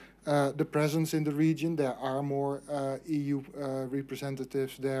achievements. The presence in the region, there are more EU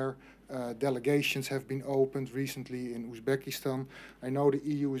representatives there. Delegations have been opened recently in Uzbekistan. I know the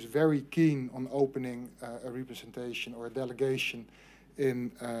EU is very keen on opening a representation or a delegation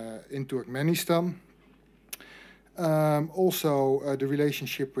in Turkmenistan. Also, the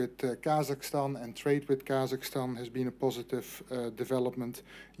relationship with Kazakhstan and trade with Kazakhstan has been a positive development.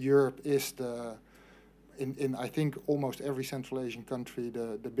 Europe is in I think almost every Central Asian country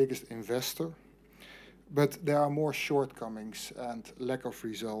the biggest investor, but there are more shortcomings and lack of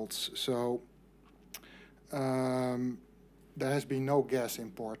results. So there has been no gas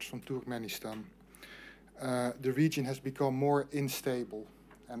imports from Turkmenistan. The region has become more unstable,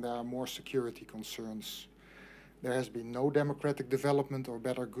 and there are more security concerns. There has been no democratic development or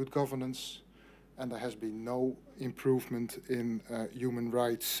better good governance, and there has been no improvement in human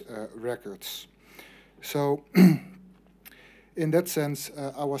rights records. So in that sense,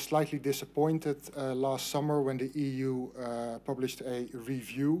 I was slightly disappointed last summer when the EU published a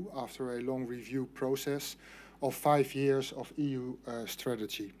review, after a long review process, of 5 years of EU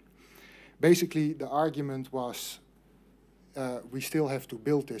strategy. Basically, the argument was we still have to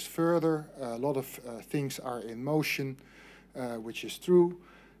build this further. A lot of things are in motion, which is true,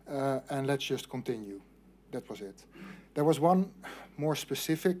 and let's just continue. That was it. There was one more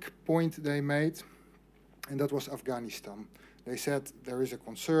specific point they made, and that was Afghanistan. They said there is a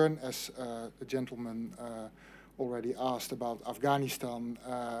concern, as the gentleman already asked about Afghanistan,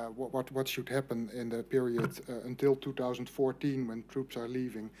 what should happen in the period until 2014 when troops are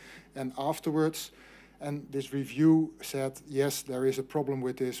leaving and afterwards. And this review said, yes, there is a problem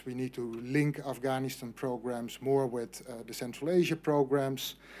with this. We need to link Afghanistan programs more with the Central Asia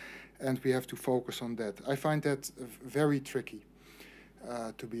programs, and we have to focus on that. I find that very tricky,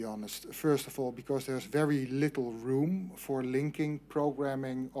 to be honest. First of all, because there's very little room for linking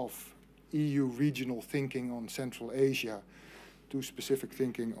programming of EU regional thinking on Central Asia to specific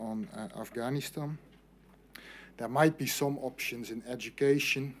thinking on Afghanistan. There might be some options in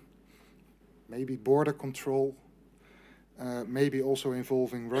education, maybe border control, maybe also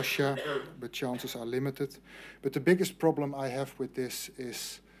involving Russia, but chances are limited. But the biggest problem I have with this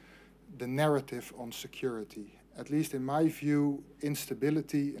is the narrative on security. At least in my view,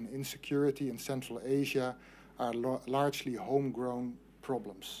 instability and insecurity in Central Asia are largely homegrown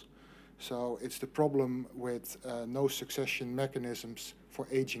problems. So it's the problem with no succession mechanisms for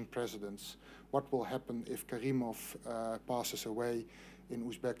aging presidents. What will happen if Karimov passes away in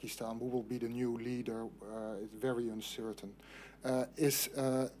Uzbekistan? Who will be the new leader? It's very uncertain.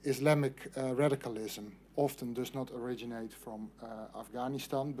 Islamic radicalism often does not originate from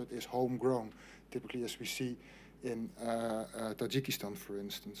Afghanistan, but is homegrown, typically as we see in Tajikistan, for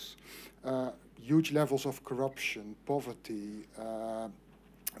instance. Huge levels of corruption, poverty,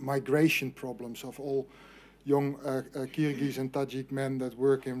 migration problems of all young Kyrgyz and Tajik men that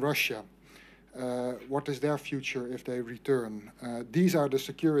work in Russia. What is their future if they return? These are the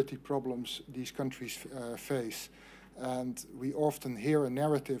security problems these countries face. And we often hear a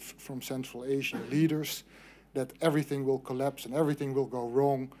narrative from Central Asian leaders that everything will collapse and everything will go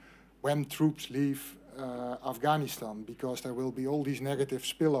wrong when troops leave Afghanistan, because there will be all these negative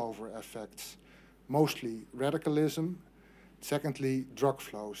spillover effects, mostly radicalism. Secondly, drug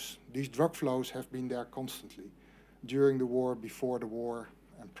flows. These drug flows have been there constantly during the war, before the war,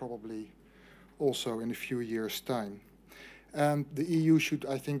 and probably also in a few years' time. And the EU should,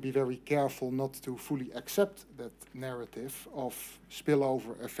 I think, be very careful not to fully accept that narrative of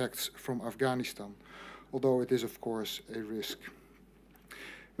spillover effects from Afghanistan, although it is, of course, a risk.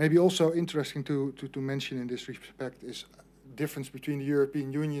 Maybe also interesting to mention in this respect is the difference between the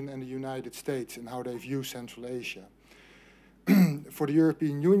European Union and the United States and how they view Central Asia. For the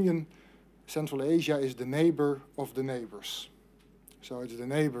European Union, Central Asia is the neighbor of the neighbors. So it's the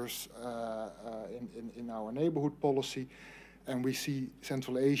neighbors in our neighborhood policy, and we see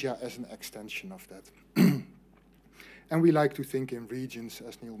Central Asia as an extension of that. And we like to think in regions,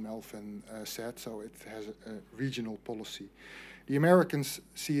 as Neil Melvin said, so it has a regional policy. The Americans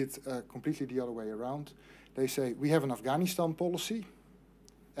see it completely the other way around. They say, we have an Afghanistan policy,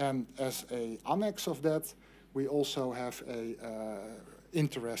 and as an annex of that, we also have a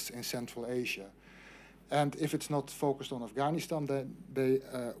interest in Central Asia. And if it's not focused on Afghanistan, then they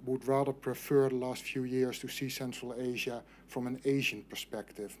would rather prefer the last few years to see Central Asia from an Asian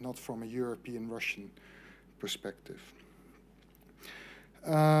perspective, not from a European-Russian perspective.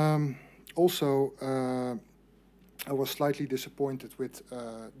 Also, I was slightly disappointed with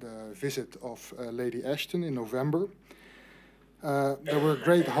the visit of Lady Ashton in November. There were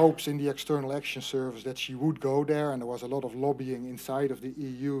great hopes in the External Action Service that she would go there, and there was a lot of lobbying inside of the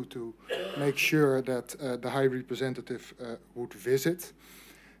EU to make sure that the High Representative would visit.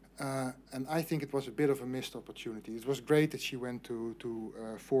 And I think it was a bit of a missed opportunity. It was great that she went to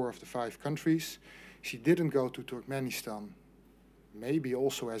 4 of the 5 countries. She didn't go to Turkmenistan, maybe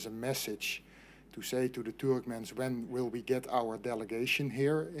also as a message to say to the Turkmens, when will we get our delegation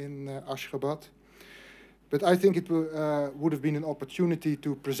here in Ashgabat? But I think it would have been an opportunity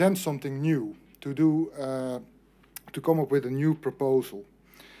to present something new, to come up with a new proposal.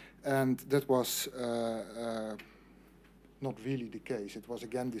 And that was not really the case. It was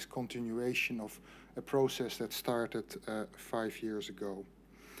again this continuation of a process that started 5 years ago.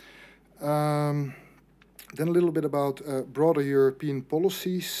 Then a little bit about broader European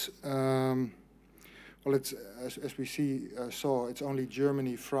policies. Well, it's, as we saw, it's only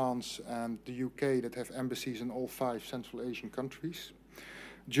Germany, France, and the UK that have embassies in all 5 Central Asian countries.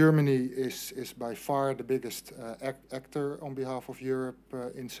 Germany is by far the biggest actor on behalf of Europe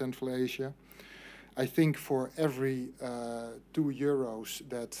in Central Asia. I think for every €2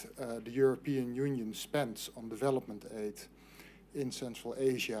 that the European Union spends on development aid in Central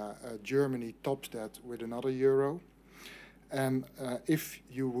Asia, Germany tops that with another euro. And if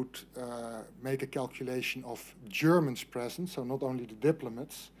you would make a calculation of Germans present, so not only the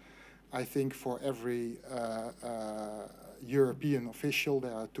diplomats, I think for every European official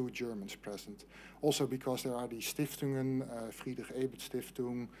there are 2 Germans present. Also because there are these Stiftungen, Friedrich Ebert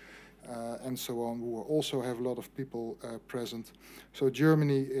Stiftung, and so on, who also have a lot of people present. So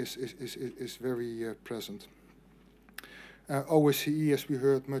Germany is very present. OSCE, as we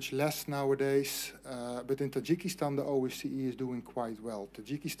heard, much less nowadays, but in Tajikistan the OSCE is doing quite well.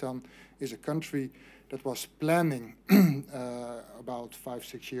 Tajikistan is a country that was planning about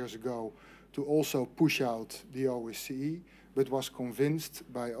 5-6 years ago to also push out the OSCE, but was convinced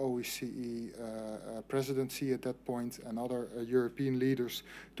by OSCE presidency at that point and other European leaders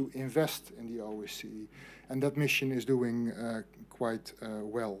to invest in the OSCE. And that mission is doing quite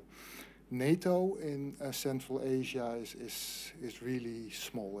well. NATO in Central Asia is really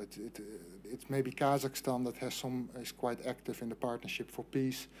small. It's maybe Kazakhstan that is quite active in the Partnership for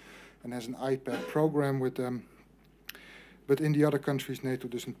Peace and has an IPAD program with them. But in the other countries, NATO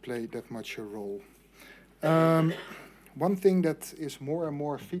doesn't play that much a role. One thing that is more and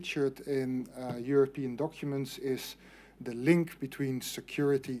more featured in European documents is the link between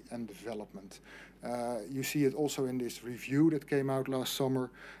security and development. You see it also in this review that came out last summer,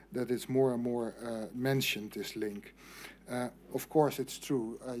 that it's more and more mentioned, this link. Of course, it's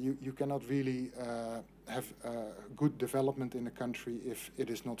true. You cannot really have good development in a country if it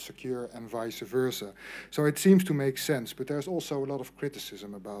is not secure and vice versa. So it seems to make sense, but there's also a lot of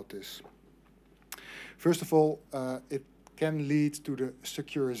criticism about this. First of all, it can lead to the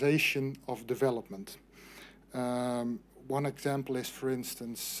securization of development. One example is, for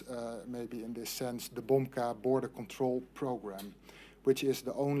instance, maybe in this sense, the BOMKA border control program, which is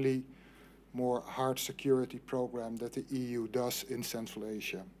the only more hard security program that the EU does in Central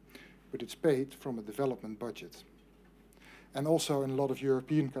Asia. But it's paid from a development budget. And also in a lot of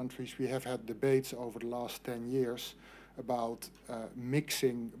European countries, we have had debates over the last 10 years about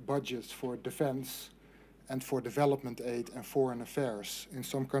mixing budgets for defense and for development aid and foreign affairs. In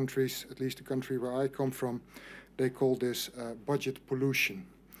some countries, at least the country where I come from, they call this budget pollution.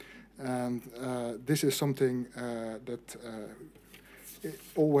 And this is something that it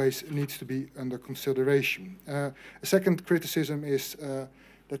always needs to be under consideration. A second criticism is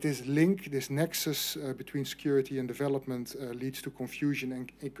that this link, this nexus between security and development leads to confusion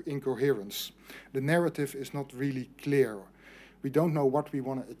and incoherence. The narrative is not really clear. We don't know what we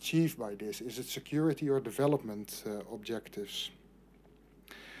want to achieve by this. Is it security or development objectives?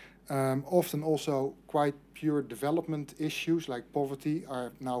 Often also quite pure development issues like poverty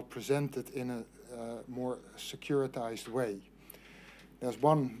are now presented in a more securitized way. There's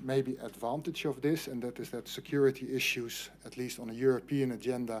one maybe advantage of this, and that is that security issues, at least on a European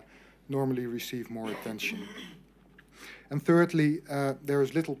agenda, normally receive more attention. And thirdly, there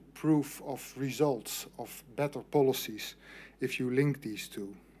is little proof of results of better policies if you link these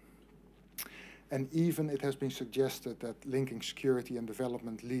two. And even it has been suggested that linking security and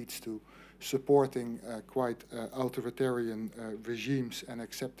development leads to supporting quite authoritarian regimes and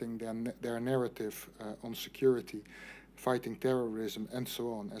accepting their narrative on security, fighting terrorism, and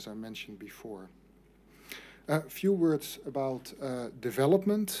so on, as I mentioned before. A few words about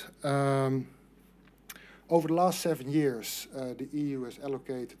development. Over the last 7 years, the EU has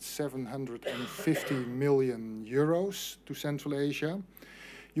allocated 750 million euros to Central Asia.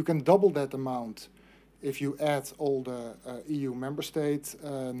 You can double that amount if you add all the EU member state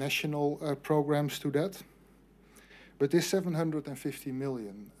national programs to that. But this 750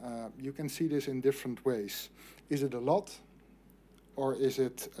 million, you can see this in different ways. Is it a lot, or is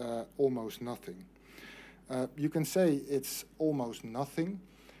it almost nothing? You can say it's almost nothing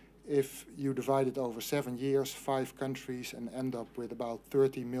if you divide it over 7 years, 5 countries, and end up with about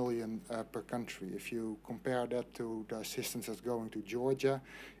 30 million per country. If you compare that to the assistance that's going to Georgia,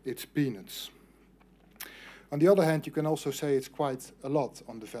 it's peanuts. On the other hand, you can also say it's quite a lot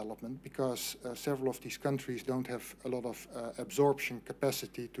on development because several of these countries don't have a lot of absorption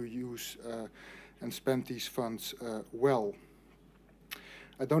capacity to use and spend these funds well.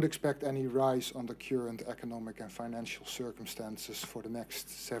 I don't expect any rise on the current economic and financial circumstances for the next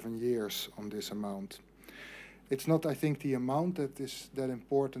 7 years on this amount. It's not, I think, the amount that is that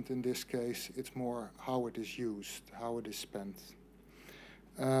important in this case. It's more how it is used, how it is spent.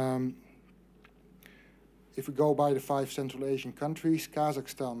 If we go by the 5 Central Asian countries,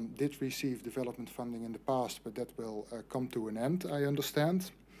 Kazakhstan did receive development funding in the past, but that will come to an end, I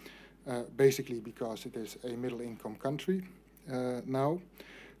understand, basically because it is a middle-income country now.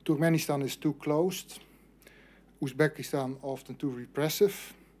 Turkmenistan is too closed, Uzbekistan often too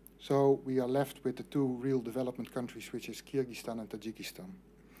repressive, so we are left with the 2 real development countries, which is Kyrgyzstan and Tajikistan.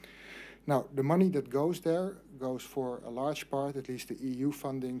 Now, the money that goes there goes for a large part, at least the EU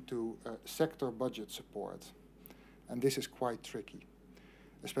funding, to sector budget support. And this is quite tricky,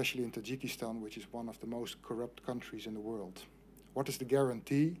 especially in Tajikistan, which is one of the most corrupt countries in the world. What is the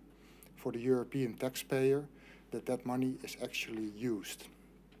guarantee for the European taxpayer that that money is actually used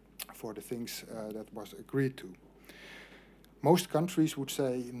for the things that was agreed to? Most countries would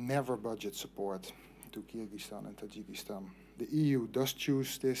say never budget support to Kyrgyzstan and Tajikistan. The EU does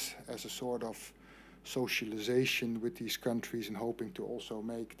choose this as a sort of socialization with these countries and hoping to also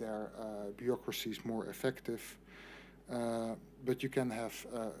make their bureaucracies more effective. But you can have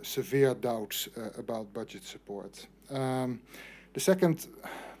severe doubts about budget support. The second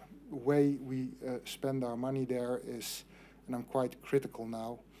way we spend our money there is, and I'm quite critical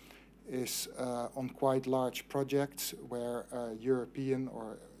now, is on quite large projects where European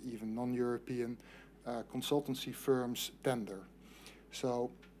or even non-European consultancy firms tender.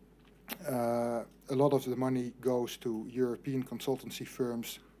 So a lot of the money goes to European consultancy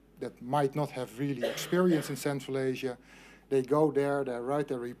firms that might not have really experience in Central Asia. They go there, they write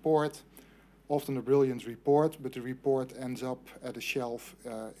their report, often a brilliant report, but the report ends up at a shelf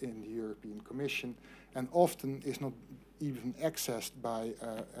in the European Commission and often is not even accessed by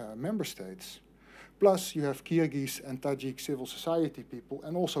member states. Plus, you have Kyrgyz and Tajik civil society people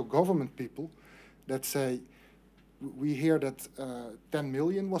and also government people that say, we hear that 10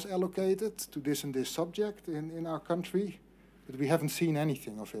 million was allocated to this and this subject in our country, but we haven't seen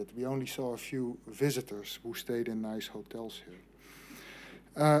anything of it. We only saw a few visitors who stayed in nice hotels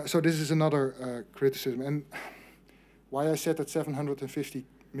here. So this is another criticism. And why I said that 750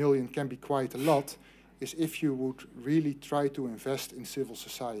 million can be quite a lot is if you would really try to invest in civil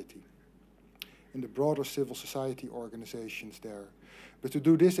society, in the broader civil society organizations there. But to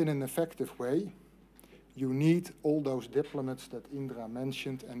do this in an effective way, you need all those diplomats that Indra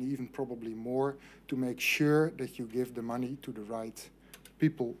mentioned and even probably more to make sure that you give the money to the right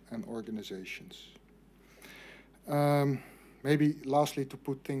people and organizations. Maybe lastly, to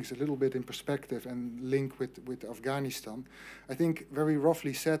put things a little bit in perspective and link with Afghanistan, I think very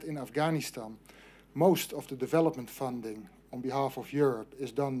roughly said in Afghanistan, most of the development funding on behalf of Europe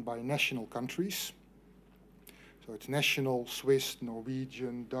is done by national countries. So it's national, Swiss,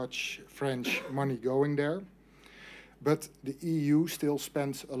 Norwegian, Dutch, French money going there. But the EU still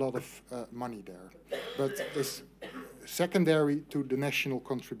spends a lot of money there. But it's secondary to the national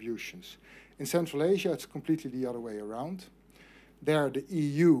contributions. In Central Asia, it's completely the other way around. There, the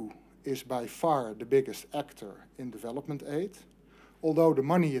EU is by far the biggest actor in development aid, although the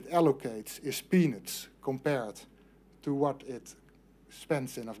money it allocates is peanuts compared to what it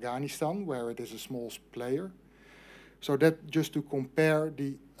spends in Afghanistan, where it is a small player. So that just to compare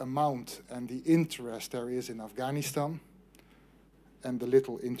the amount and the interest there is in Afghanistan and the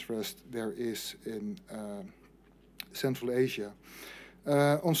little interest there is in Central Asia.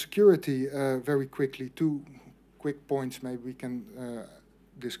 On security, very quickly, two quick points. Maybe we can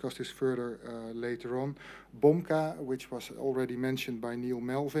discuss this further later on. BOMCA, which was already mentioned by Neil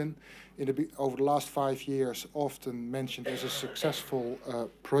Melvin, over the last 5 years often mentioned as a successful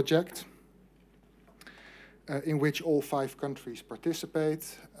project. In which all 5 countries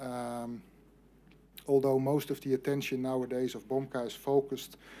participate. Although most of the attention nowadays of BOMCA is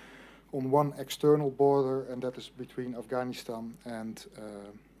focused on one external border, and that is between Afghanistan and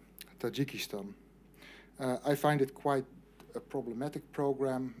Tajikistan. I find it quite a problematic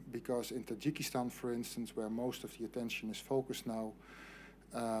program because in Tajikistan, for instance, where most of the attention is focused now,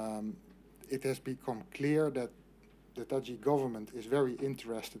 it has become clear that the Tajik government is very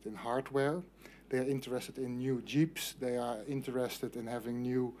interested in hardware. They are interested in new jeeps. They are interested in having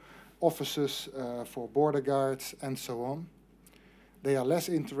new offices for border guards and so on. They are less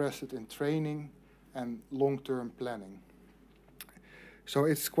interested in training and long-term planning. So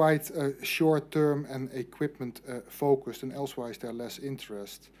it's quite short-term and equipment focused, and elsewise there are less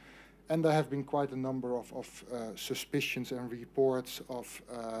interest. And there have been quite a number of suspicions and reports of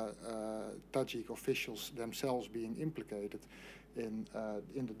Tajik officials themselves being implicated in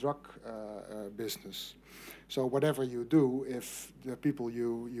the drug business. So whatever you do, if the people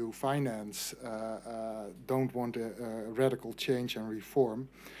you finance don't want a radical change and reform,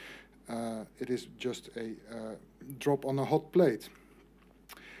 it is just a drop on a hot plate.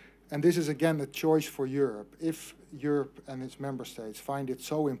 And this is again a choice for Europe. If Europe and its member states find it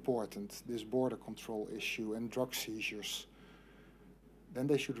so important, this border control issue and drug seizures, then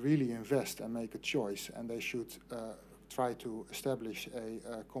they should really invest and make a choice, and they should try to establish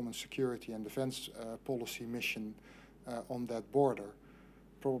a common security and defense policy mission on that border.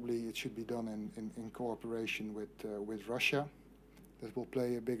 Probably it should be done in cooperation with Russia. That will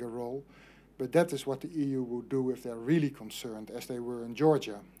play a bigger role. But that is what the EU would do if they're really concerned, as they were in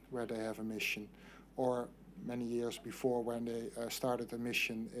Georgia, where they have a mission, or many years before when they started a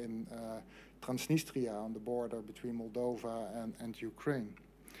mission in Transnistria on the border between Moldova and Ukraine.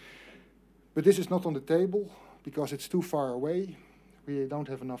 But this is not on the table because it's too far away. We don't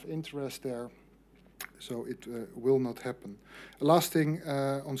have enough interest there, so it will not happen. Last thing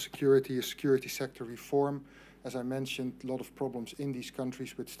on security is security sector reform. As I mentioned, a lot of problems in these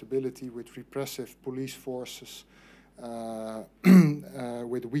countries with stability, with repressive police forces,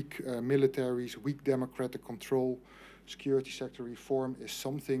 with weak militaries, weak democratic control. Security sector reform is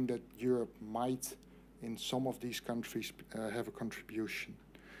something that Europe might, in some of these countries, have a contribution.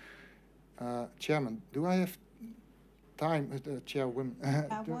 Chairman, do I have time, Chairwoman.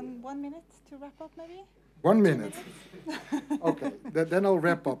 One minute to wrap up, maybe? 1 minute. Okay, then I'll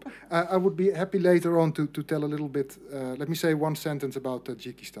wrap up. I would be happy later on to tell a little bit. Let me say one sentence about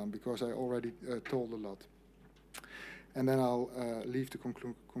Tajikistan, because I already told a lot. And then I'll leave the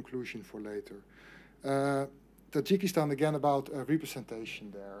conclusion for later. Tajikistan, again, about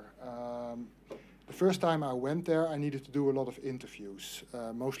representation there. The first time I went there, I needed to do a lot of interviews,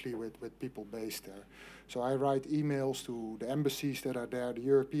 mostly with people based there. So I write emails to the embassies that are there. The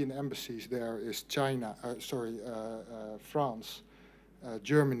European embassies there is France,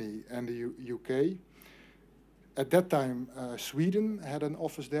 Germany, and the UK. At that time, Sweden had an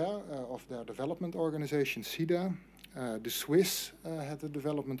office there of their development organization, SIDA. The Swiss had a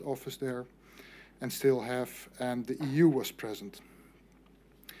development office there, and still have, and the EU was present.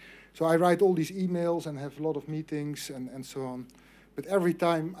 So I write all these emails and have a lot of meetings and so on. But every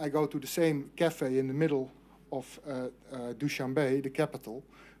time I go to the same cafe in the middle of Dushanbe, the capital,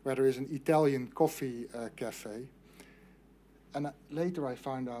 where there is an Italian coffee cafe. And later I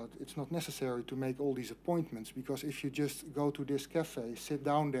found out it's not necessary to make all these appointments, because if you just go to this cafe, sit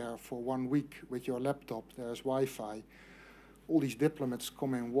down there for 1 week with your laptop, there's Wi-Fi, all these diplomats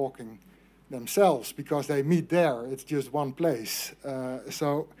come in walking themselves because they meet there. It's just one place.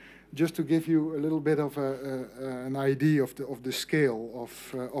 So just to give you a little bit of an idea of the scale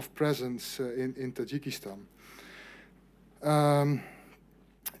of presence in Tajikistan.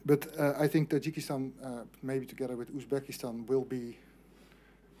 But I think Tajikistan, maybe together with Uzbekistan, will be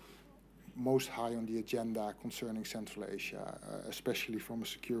most high on the agenda concerning Central Asia, especially from a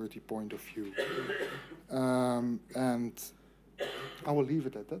security point of view. And I will leave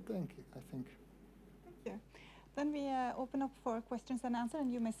it at that, thank you, I think. Thank you. Then we open up for questions and answers,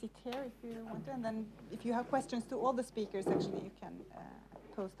 and you may sit here if you want to. And then if you have questions to all the speakers, actually, you can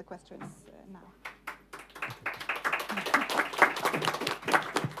pose the questions now.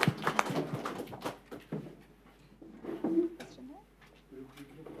 Question here?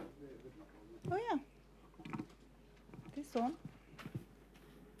 Oh, yeah. This one.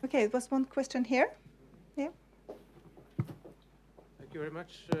 Okay, it was one question here. Yeah. Thank you very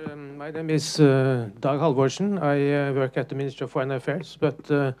much. My name is Dag Halvorsen. I work at the Ministry of Foreign Affairs, but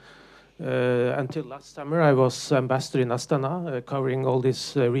until last summer I was ambassador in Astana, covering all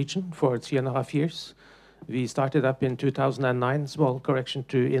this region for 3.5 years. We started up in 2009, small correction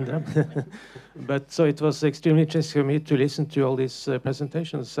to Indra. But so it was extremely interesting for me to listen to all these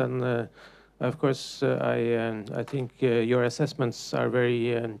presentations, and of course I think your assessments are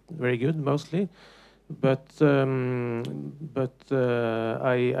very good, mostly. But I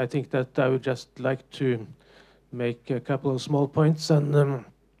think that I would just like to make a couple of small points. And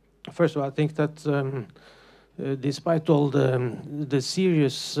first of all, I think that despite all the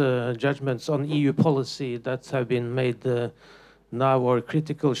serious judgments on EU policy that have been made now, or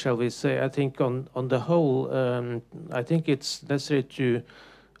critical, shall we say, I think on the whole, I think it's necessary to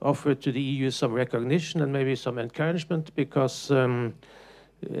offer to the EU some recognition and maybe some encouragement, because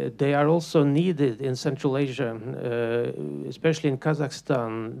they are also needed in Central Asia, especially in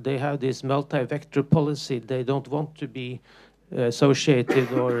Kazakhstan. They have this multi-vector policy. They don't want to be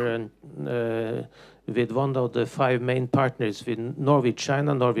associated or with one of the 5 main partners, nor with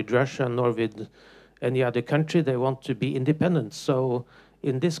China, nor with Russia, nor with any other country. They want to be independent. So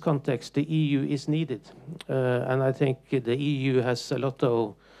in this context, the EU is needed. And I think the EU has a lot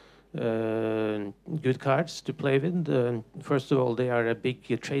of good cards to play with. First of all, they are a big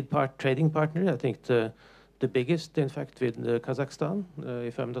trading partner. I think the biggest, in fact, with Kazakhstan,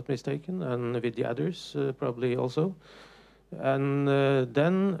 if I'm not mistaken, and with the others probably also. And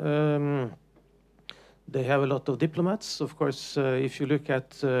then they have a lot of diplomats. Of course, if you look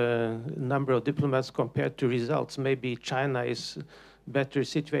at number of diplomats compared to results, maybe China is better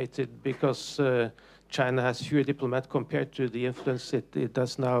situated, because China has fewer diplomats compared to the influence it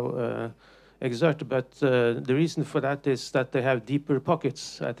does now exert. But the reason for that is that they have deeper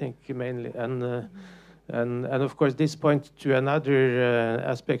pockets, I think, mainly. And of course, this points to another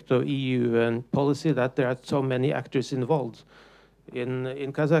aspect of EU policy, that there are so many actors involved.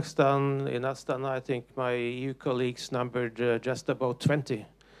 In Kazakhstan, in Astana, I think my EU colleagues numbered just about 20.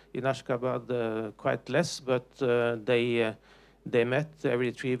 In Ashgabat, quite less, but they met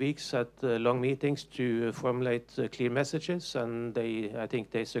every 3 weeks at long meetings to formulate clear messages, and I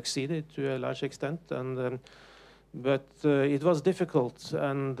think they succeeded to a large extent. And but it was difficult,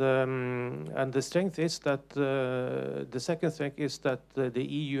 and the strength is that the second strength is that the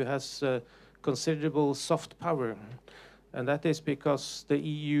EU has considerable soft power, and that is because the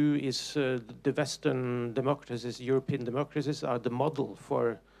EU is the Western democracies, European democracies are the model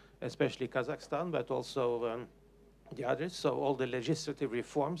for especially Kazakhstan, but also the others. So all the legislative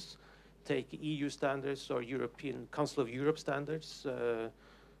reforms take EU standards or European Council of Europe standards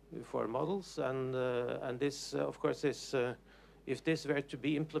for models, and this, of course, is if this were to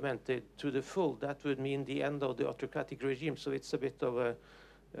be implemented to the full, that would mean the end of the autocratic regime. So it's a bit of a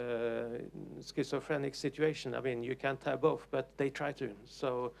schizophrenic situation. I mean, you can't have both, but they try to.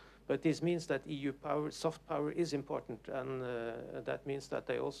 So, but this means that EU power, soft power, is important, and that means that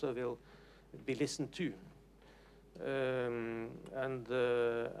they also will be listened to.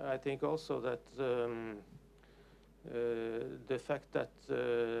 I think also that the fact that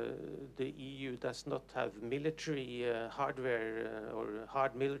the EU does not have military hardware or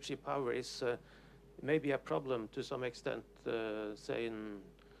hard military power is maybe a problem to some extent, say in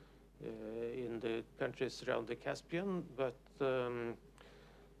the countries around the Caspian, but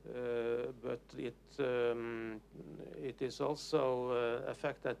it is also a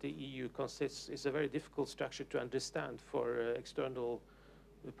fact that the EU is a very difficult structure to understand for external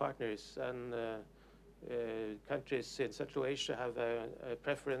partners, and countries in Central Asia have a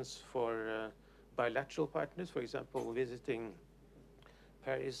preference for bilateral partners. For example, visiting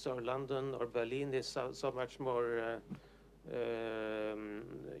Paris or London or Berlin is so much more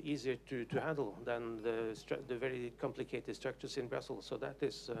easier to handle than the very complicated structures in Brussels. So that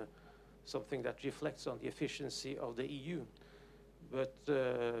is something that reflects on the efficiency of the EU. But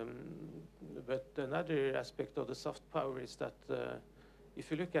another aspect of the soft power is that if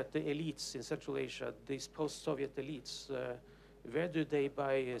you look at the elites in Central Asia, these post-Soviet elites, where do they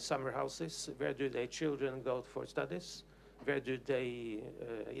buy summer houses? Where do their children go for studies? Where do they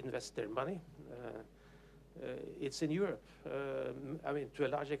invest their money? It's in Europe. I mean, to a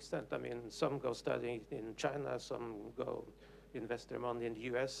large extent. I mean, some go studying in China, some go invest their money in the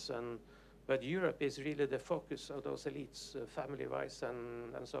US, but Europe is really the focus of those elites, family-wise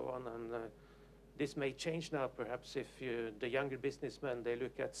and so on. And this may change now, perhaps, if the younger businessmen, they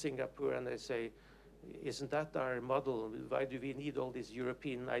look at Singapore and they say, isn't that our model? Why do we need all these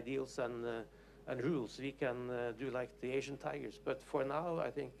European ideals and rules? We can do like the Asian tigers. But for now, I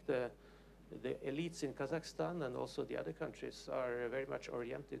think the elites in Kazakhstan and also the other countries are very much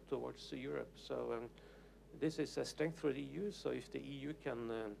oriented towards Europe. So this is a strength for the EU. So if the EU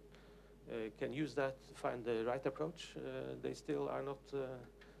can use that, find the right approach, they still are not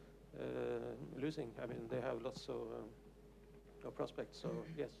losing. I mean, they have lots of prospects. So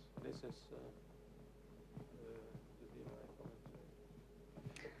yes, this is would be my comment.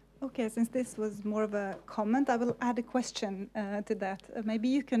 Okay, since this was more of a comment, I will add a question to that. Maybe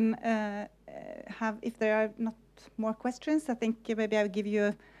you can have, if there are not more questions, I think maybe I'll give you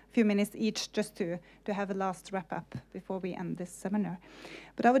a few minutes each just to have a last wrap up before we end this seminar.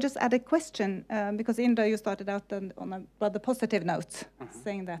 But I would just add a question, because Indra, you started out on a rather positive note,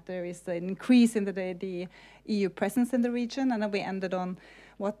 saying that there is an increase in the EU presence in the region, and then we ended on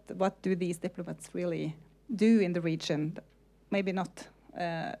what do these diplomats really do in the region? Maybe not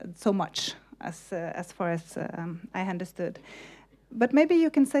so much as far as I understood. But maybe you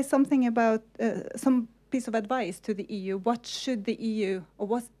can say something about some piece of advice to the EU. What should the EU,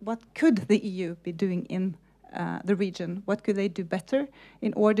 or what could the EU be doing in the region? What could they do better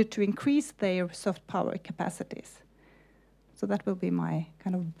in order to increase their soft power capacities? So that will be my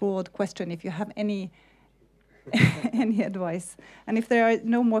kind of broad question, if you have any any advice. And if there are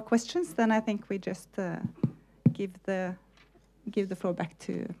no more questions, then I think we just give the floor back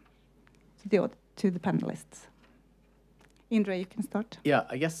to the panelists. Indra, you can start. Yeah,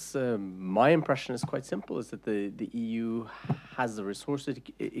 I guess my impression is quite simple: is that the EU has the resources.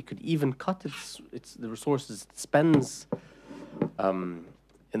 It could even cut the resources it spends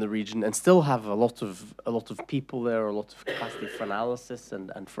in the region, and still have a lot of people there, a lot of capacity for analysis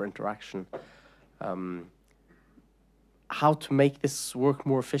and for interaction. How to make this work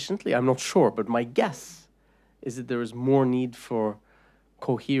more efficiently, I'm not sure, but my guess is that there is more need for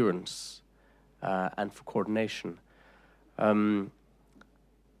coherence and for coordination. And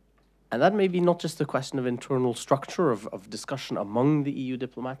that may be not just a question of internal structure of discussion among the EU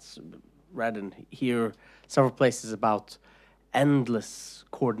diplomats, rather than hear several places about endless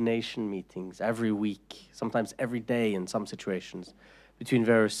coordination meetings every week, sometimes every day in some situations, between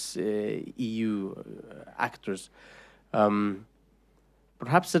various EU actors.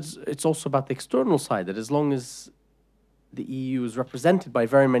 Perhaps it's also about the external side, that as long as the EU is represented by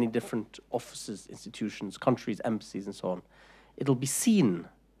very many different offices, institutions, countries, embassies, and so on, it'll be seen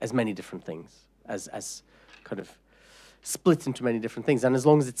as many different things, as kind of split into many different things. And as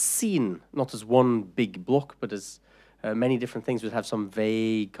long as it's seen, not as one big block, but as many different things would have some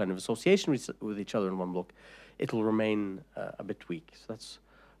vague kind of association with each other in one block, it'll remain a bit weak. So that's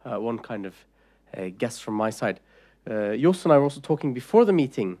one kind of guess from my side. Jos and I were also talking before the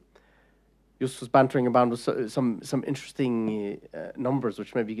meeting. Jos was bantering about with some interesting numbers,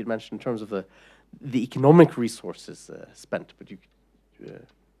 which maybe you could mention in terms of the economic resources spent, but you could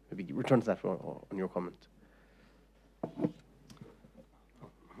maybe return to that on your comment.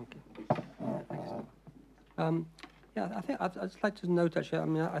 Yeah, I think I'd just like to note, actually, I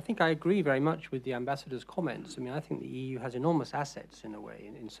mean, I think I agree very much with the ambassador's comments. I mean, I think the EU has enormous assets, in a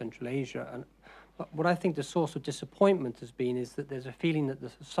way, in Central Asia. And what I think the source of disappointment has been is that there's a feeling that the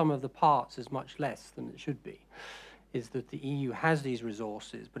sum of the parts is much less than it should be, is that the EU has these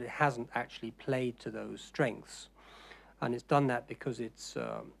resources, but it hasn't actually played to those strengths. And it's done that because it's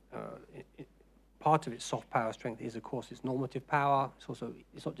part of its soft power strength is, of course, its normative power.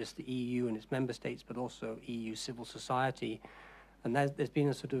 It's not just the EU and its member states, but also EU civil society. And there's been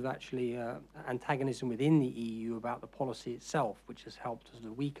a sort of actually antagonism within the EU about the policy itself, which has helped to sort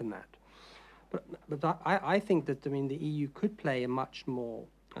of weaken that. But I think that, I mean, the EU could play a much more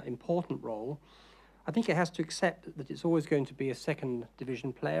important role. I think it has to accept that it's always going to be a second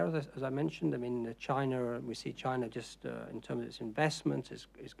division player, as I mentioned. I mean, China, we see China just in terms of its investment is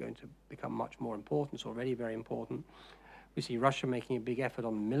going to become much more important. It's already very important. We see Russia making a big effort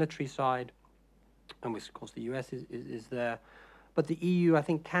on the military side, and of course the US is there. But the EU, I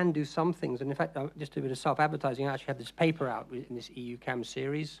think, can do some things. And in fact, just a bit of self-advertising, I actually have this paper out in this EU CAM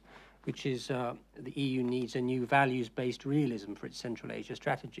series, which is the EU needs a new values-based realism for its Central Asia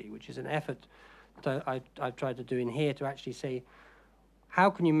strategy, which is an effort that I've tried to do in here to actually say, how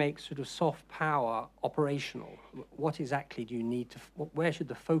can you make sort of soft power operational? What exactly do you need to, where should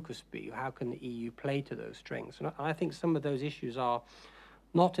the focus be? How can the EU play to those strengths? And I think some of those issues are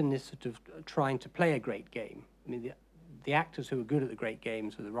not in this sort of trying to play a great game. I mean, the actors who are good at the great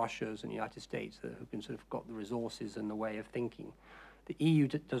games are the Russias and the United States who've been sort of got the resources and the way of thinking. The EU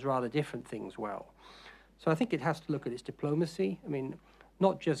does rather different things well. So I think it has to look at its diplomacy. I mean,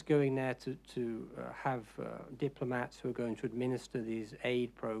 not just going there to have diplomats who are going to administer these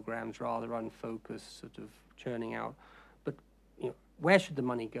aid programs, rather unfocused, sort of churning out, but you know, where should the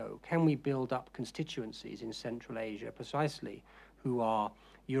money go? Can we build up constituencies in Central Asia precisely who are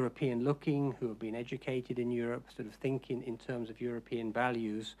European-looking, who have been educated in Europe, sort of thinking in terms of European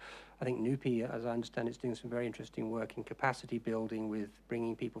values? I think NUPI, as I understand, is doing some very interesting work in capacity building with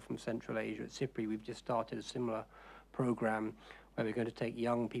bringing people from Central Asia. At CIPRI, we've just started a similar program where we're going to take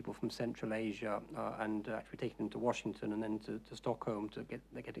young people from Central Asia and actually take them to Washington and then to Stockholm to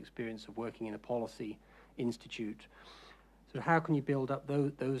get experience of working in a policy institute. So how can you build up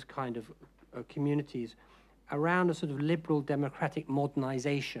those kind of communities around a sort of liberal democratic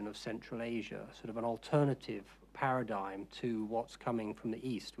modernization of Central Asia, sort of an alternative paradigm to what's coming from the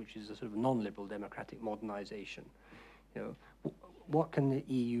East, which is a sort of non-liberal democratic modernization? You know, what can the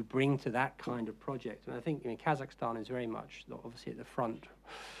EU bring to that kind of project? And I think, I mean, Kazakhstan is very much obviously at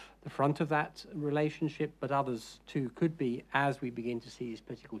the front of that relationship, but others too could be as we begin to see these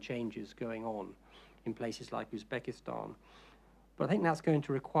political changes going on in places like Uzbekistan. But I think that's going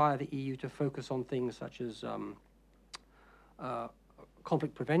to require the EU to focus on things such as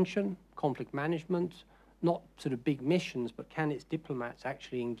conflict prevention, conflict management, not sort of big missions, but can its diplomats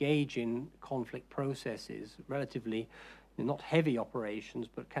actually engage in conflict processes, relatively not heavy operations,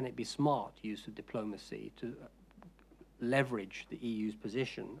 but can it be smart use of diplomacy to leverage the EU's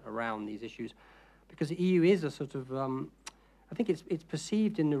position around these issues? Because the EU is a sort of, I think it's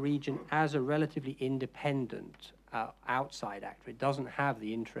perceived in the region as a relatively independent outside actor. It doesn't have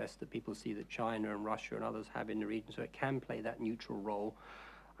the interest that people see that China and Russia and others have in the region, so it can play that neutral role.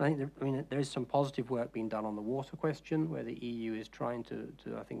 I think there is some positive work being done on the water question, where the EU is trying to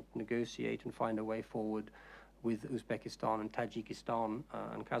I think, negotiate and find a way forward with Uzbekistan and Tajikistan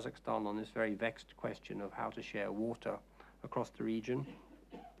and Kazakhstan on this very vexed question of how to share water across the region.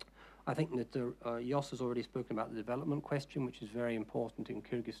 I think that Jos has already spoken about the development question, which is very important in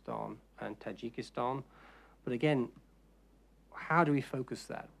Kyrgyzstan and Tajikistan. But again, how do we focus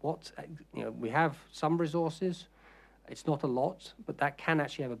that? We have some resources. It's not a lot, but that can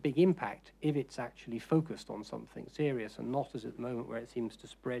actually have a big impact if it's actually focused on something serious and not as at the moment where it seems to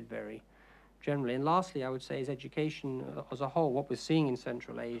spread very generally. And lastly, I would say is education as a whole. What we're seeing in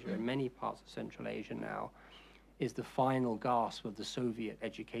Central Asia, in many parts of Central Asia now, is the final gasp of the Soviet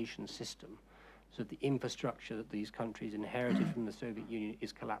education system. So the infrastructure that these countries inherited from the Soviet Union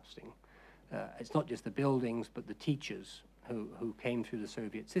is collapsing. It's not just the buildings, but the teachers who came through the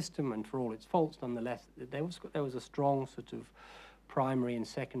Soviet system, and for all its faults, nonetheless, there was a strong sort of primary and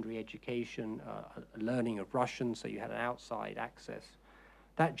secondary education, learning of Russian, so you had an outside access.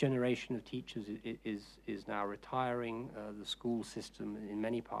 That generation of teachers is now retiring. The school system in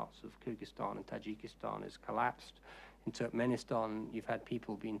many parts of Kyrgyzstan and Tajikistan has collapsed. In Turkmenistan, you've had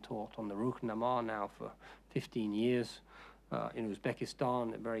people being taught on the Ruhnama now for 15 years. In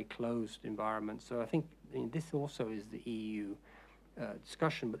Uzbekistan, a very closed environment. So I think this also is the EU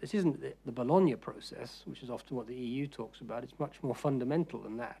discussion, but this isn't the Bologna process, which is often what the EU talks about. It's much more fundamental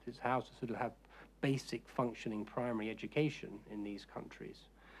than that. It's how to sort of have basic functioning primary education in these countries.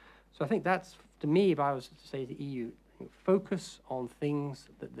 So I think that's, to me, if I was to say to the EU, focus on things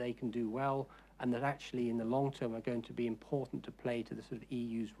that they can do well and that actually in the long term are going to be important to play to the sort of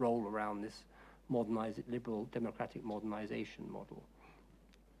EU's role around this liberal democratic modernization model.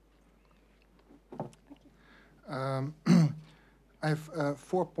 I have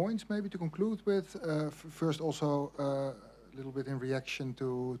 4 points maybe to conclude with. First, also a little bit in reaction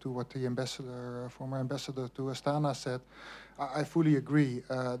to what the ambassador, former ambassador to Astana said. I fully agree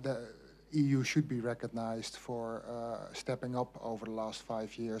that EU should be recognized for stepping up over the last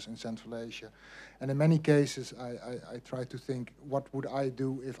 5 years in Central Asia. And in many cases, I try to think, what would I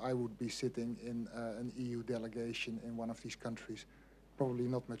do if I would be sitting in an EU delegation in one of these countries? Probably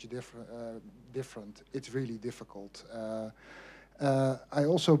not much different. It's really difficult. I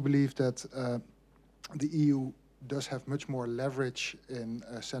also believe that the EU does have much more leverage in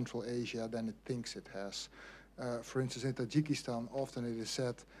Central Asia than it thinks it has. For instance, in Tajikistan, often it is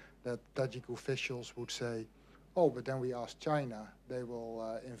said that Tajik officials would say, oh, but then we ask China, they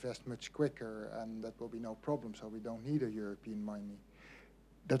will invest much quicker and that will be no problem, so we don't need a European money.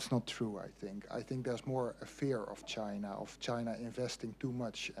 That's not true, I think. I think there's more a fear of China investing too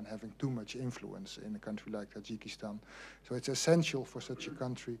much and having too much influence in a country like Tajikistan. So it's essential for such a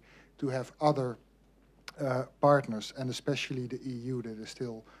country to have other partners, and especially the EU that is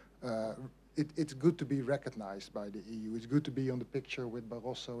still, it's good to be recognized by the EU. It's good to be on the picture with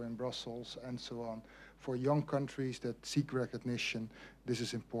Barroso in Brussels and so on. For young countries that seek recognition, this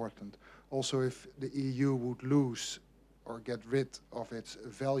is important. Also, if the EU would lose or get rid of its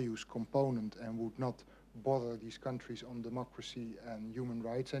values component and would not bother these countries on democracy and human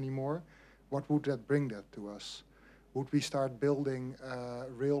rights anymore, what would that bring that to us? Would we start building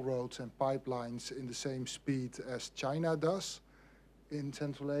railroads and pipelines in the same speed as China does in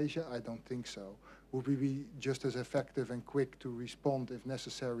Central Asia? I don't think so. Would we be just as effective and quick to respond, if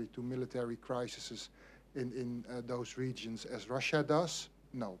necessary, to military crises in those regions as Russia does?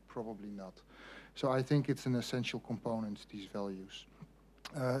 No, probably not. So I think it's an essential component, these values.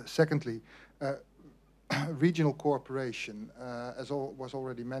 Secondly, regional cooperation, as was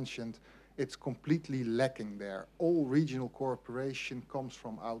already mentioned, it's completely lacking there. All regional cooperation comes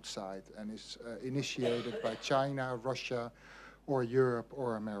from outside and is initiated by China, Russia, or Europe,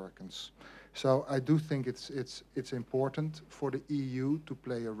 or Americans. So I do think it's important for the EU to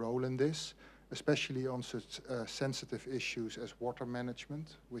play a role in this, especially on such sensitive issues as water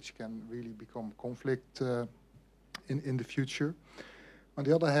management, which can really become conflict in the future. On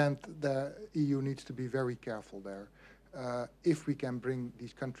the other hand, the EU needs to be very careful there. If we can bring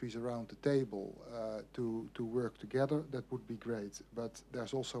these countries around the table to work together, that would be great. But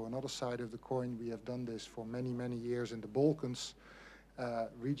there's also another side of the coin. We have done this for many, many years in the Balkans,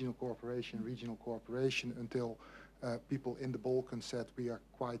 regional cooperation, until people in the Balkans said, we are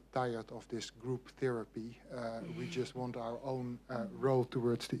quite tired of this group therapy. We just want our own road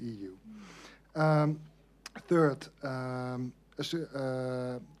towards the EU. Third,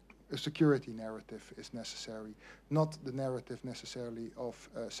 a security narrative is necessary. Not the narrative necessarily of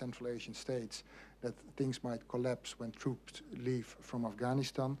Central Asian states that things might collapse when troops leave from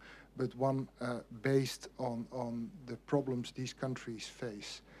Afghanistan, but one based on the problems these countries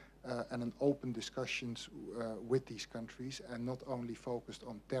face. And an open discussions with these countries, and not only focused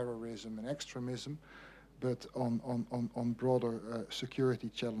on terrorism and extremism, but on broader security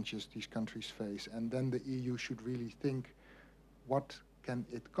challenges these countries face. And then the EU should really think, what can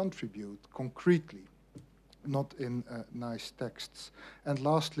it contribute concretely, not in nice texts. And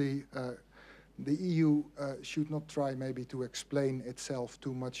lastly, the EU should not try maybe to explain itself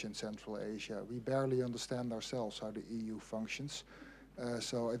too much in Central Asia. We barely understand ourselves how the EU functions.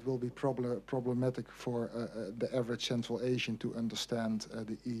 So it will be problematic for the average Central Asian to understand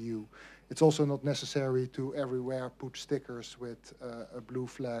the EU. It's also not necessary to everywhere put stickers with a blue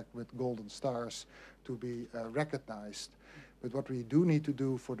flag with golden stars to be recognized. But what we do need to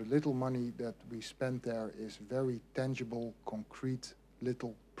do for the little money that we spend there is very tangible, concrete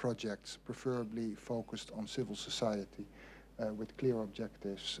little projects, preferably focused on civil society with clear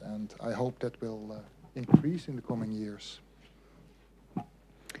objectives. And I hope that will increase in the coming years.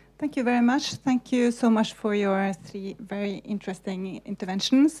 Thank you very much. Thank you so much for your 3 very interesting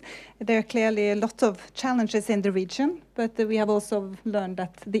interventions. There are clearly a lot of challenges in the region, but we have also learned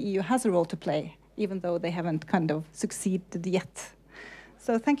that the EU has a role to play, even though they haven't kind of succeeded yet.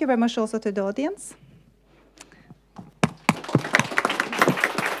 So thank you very much also to the audience.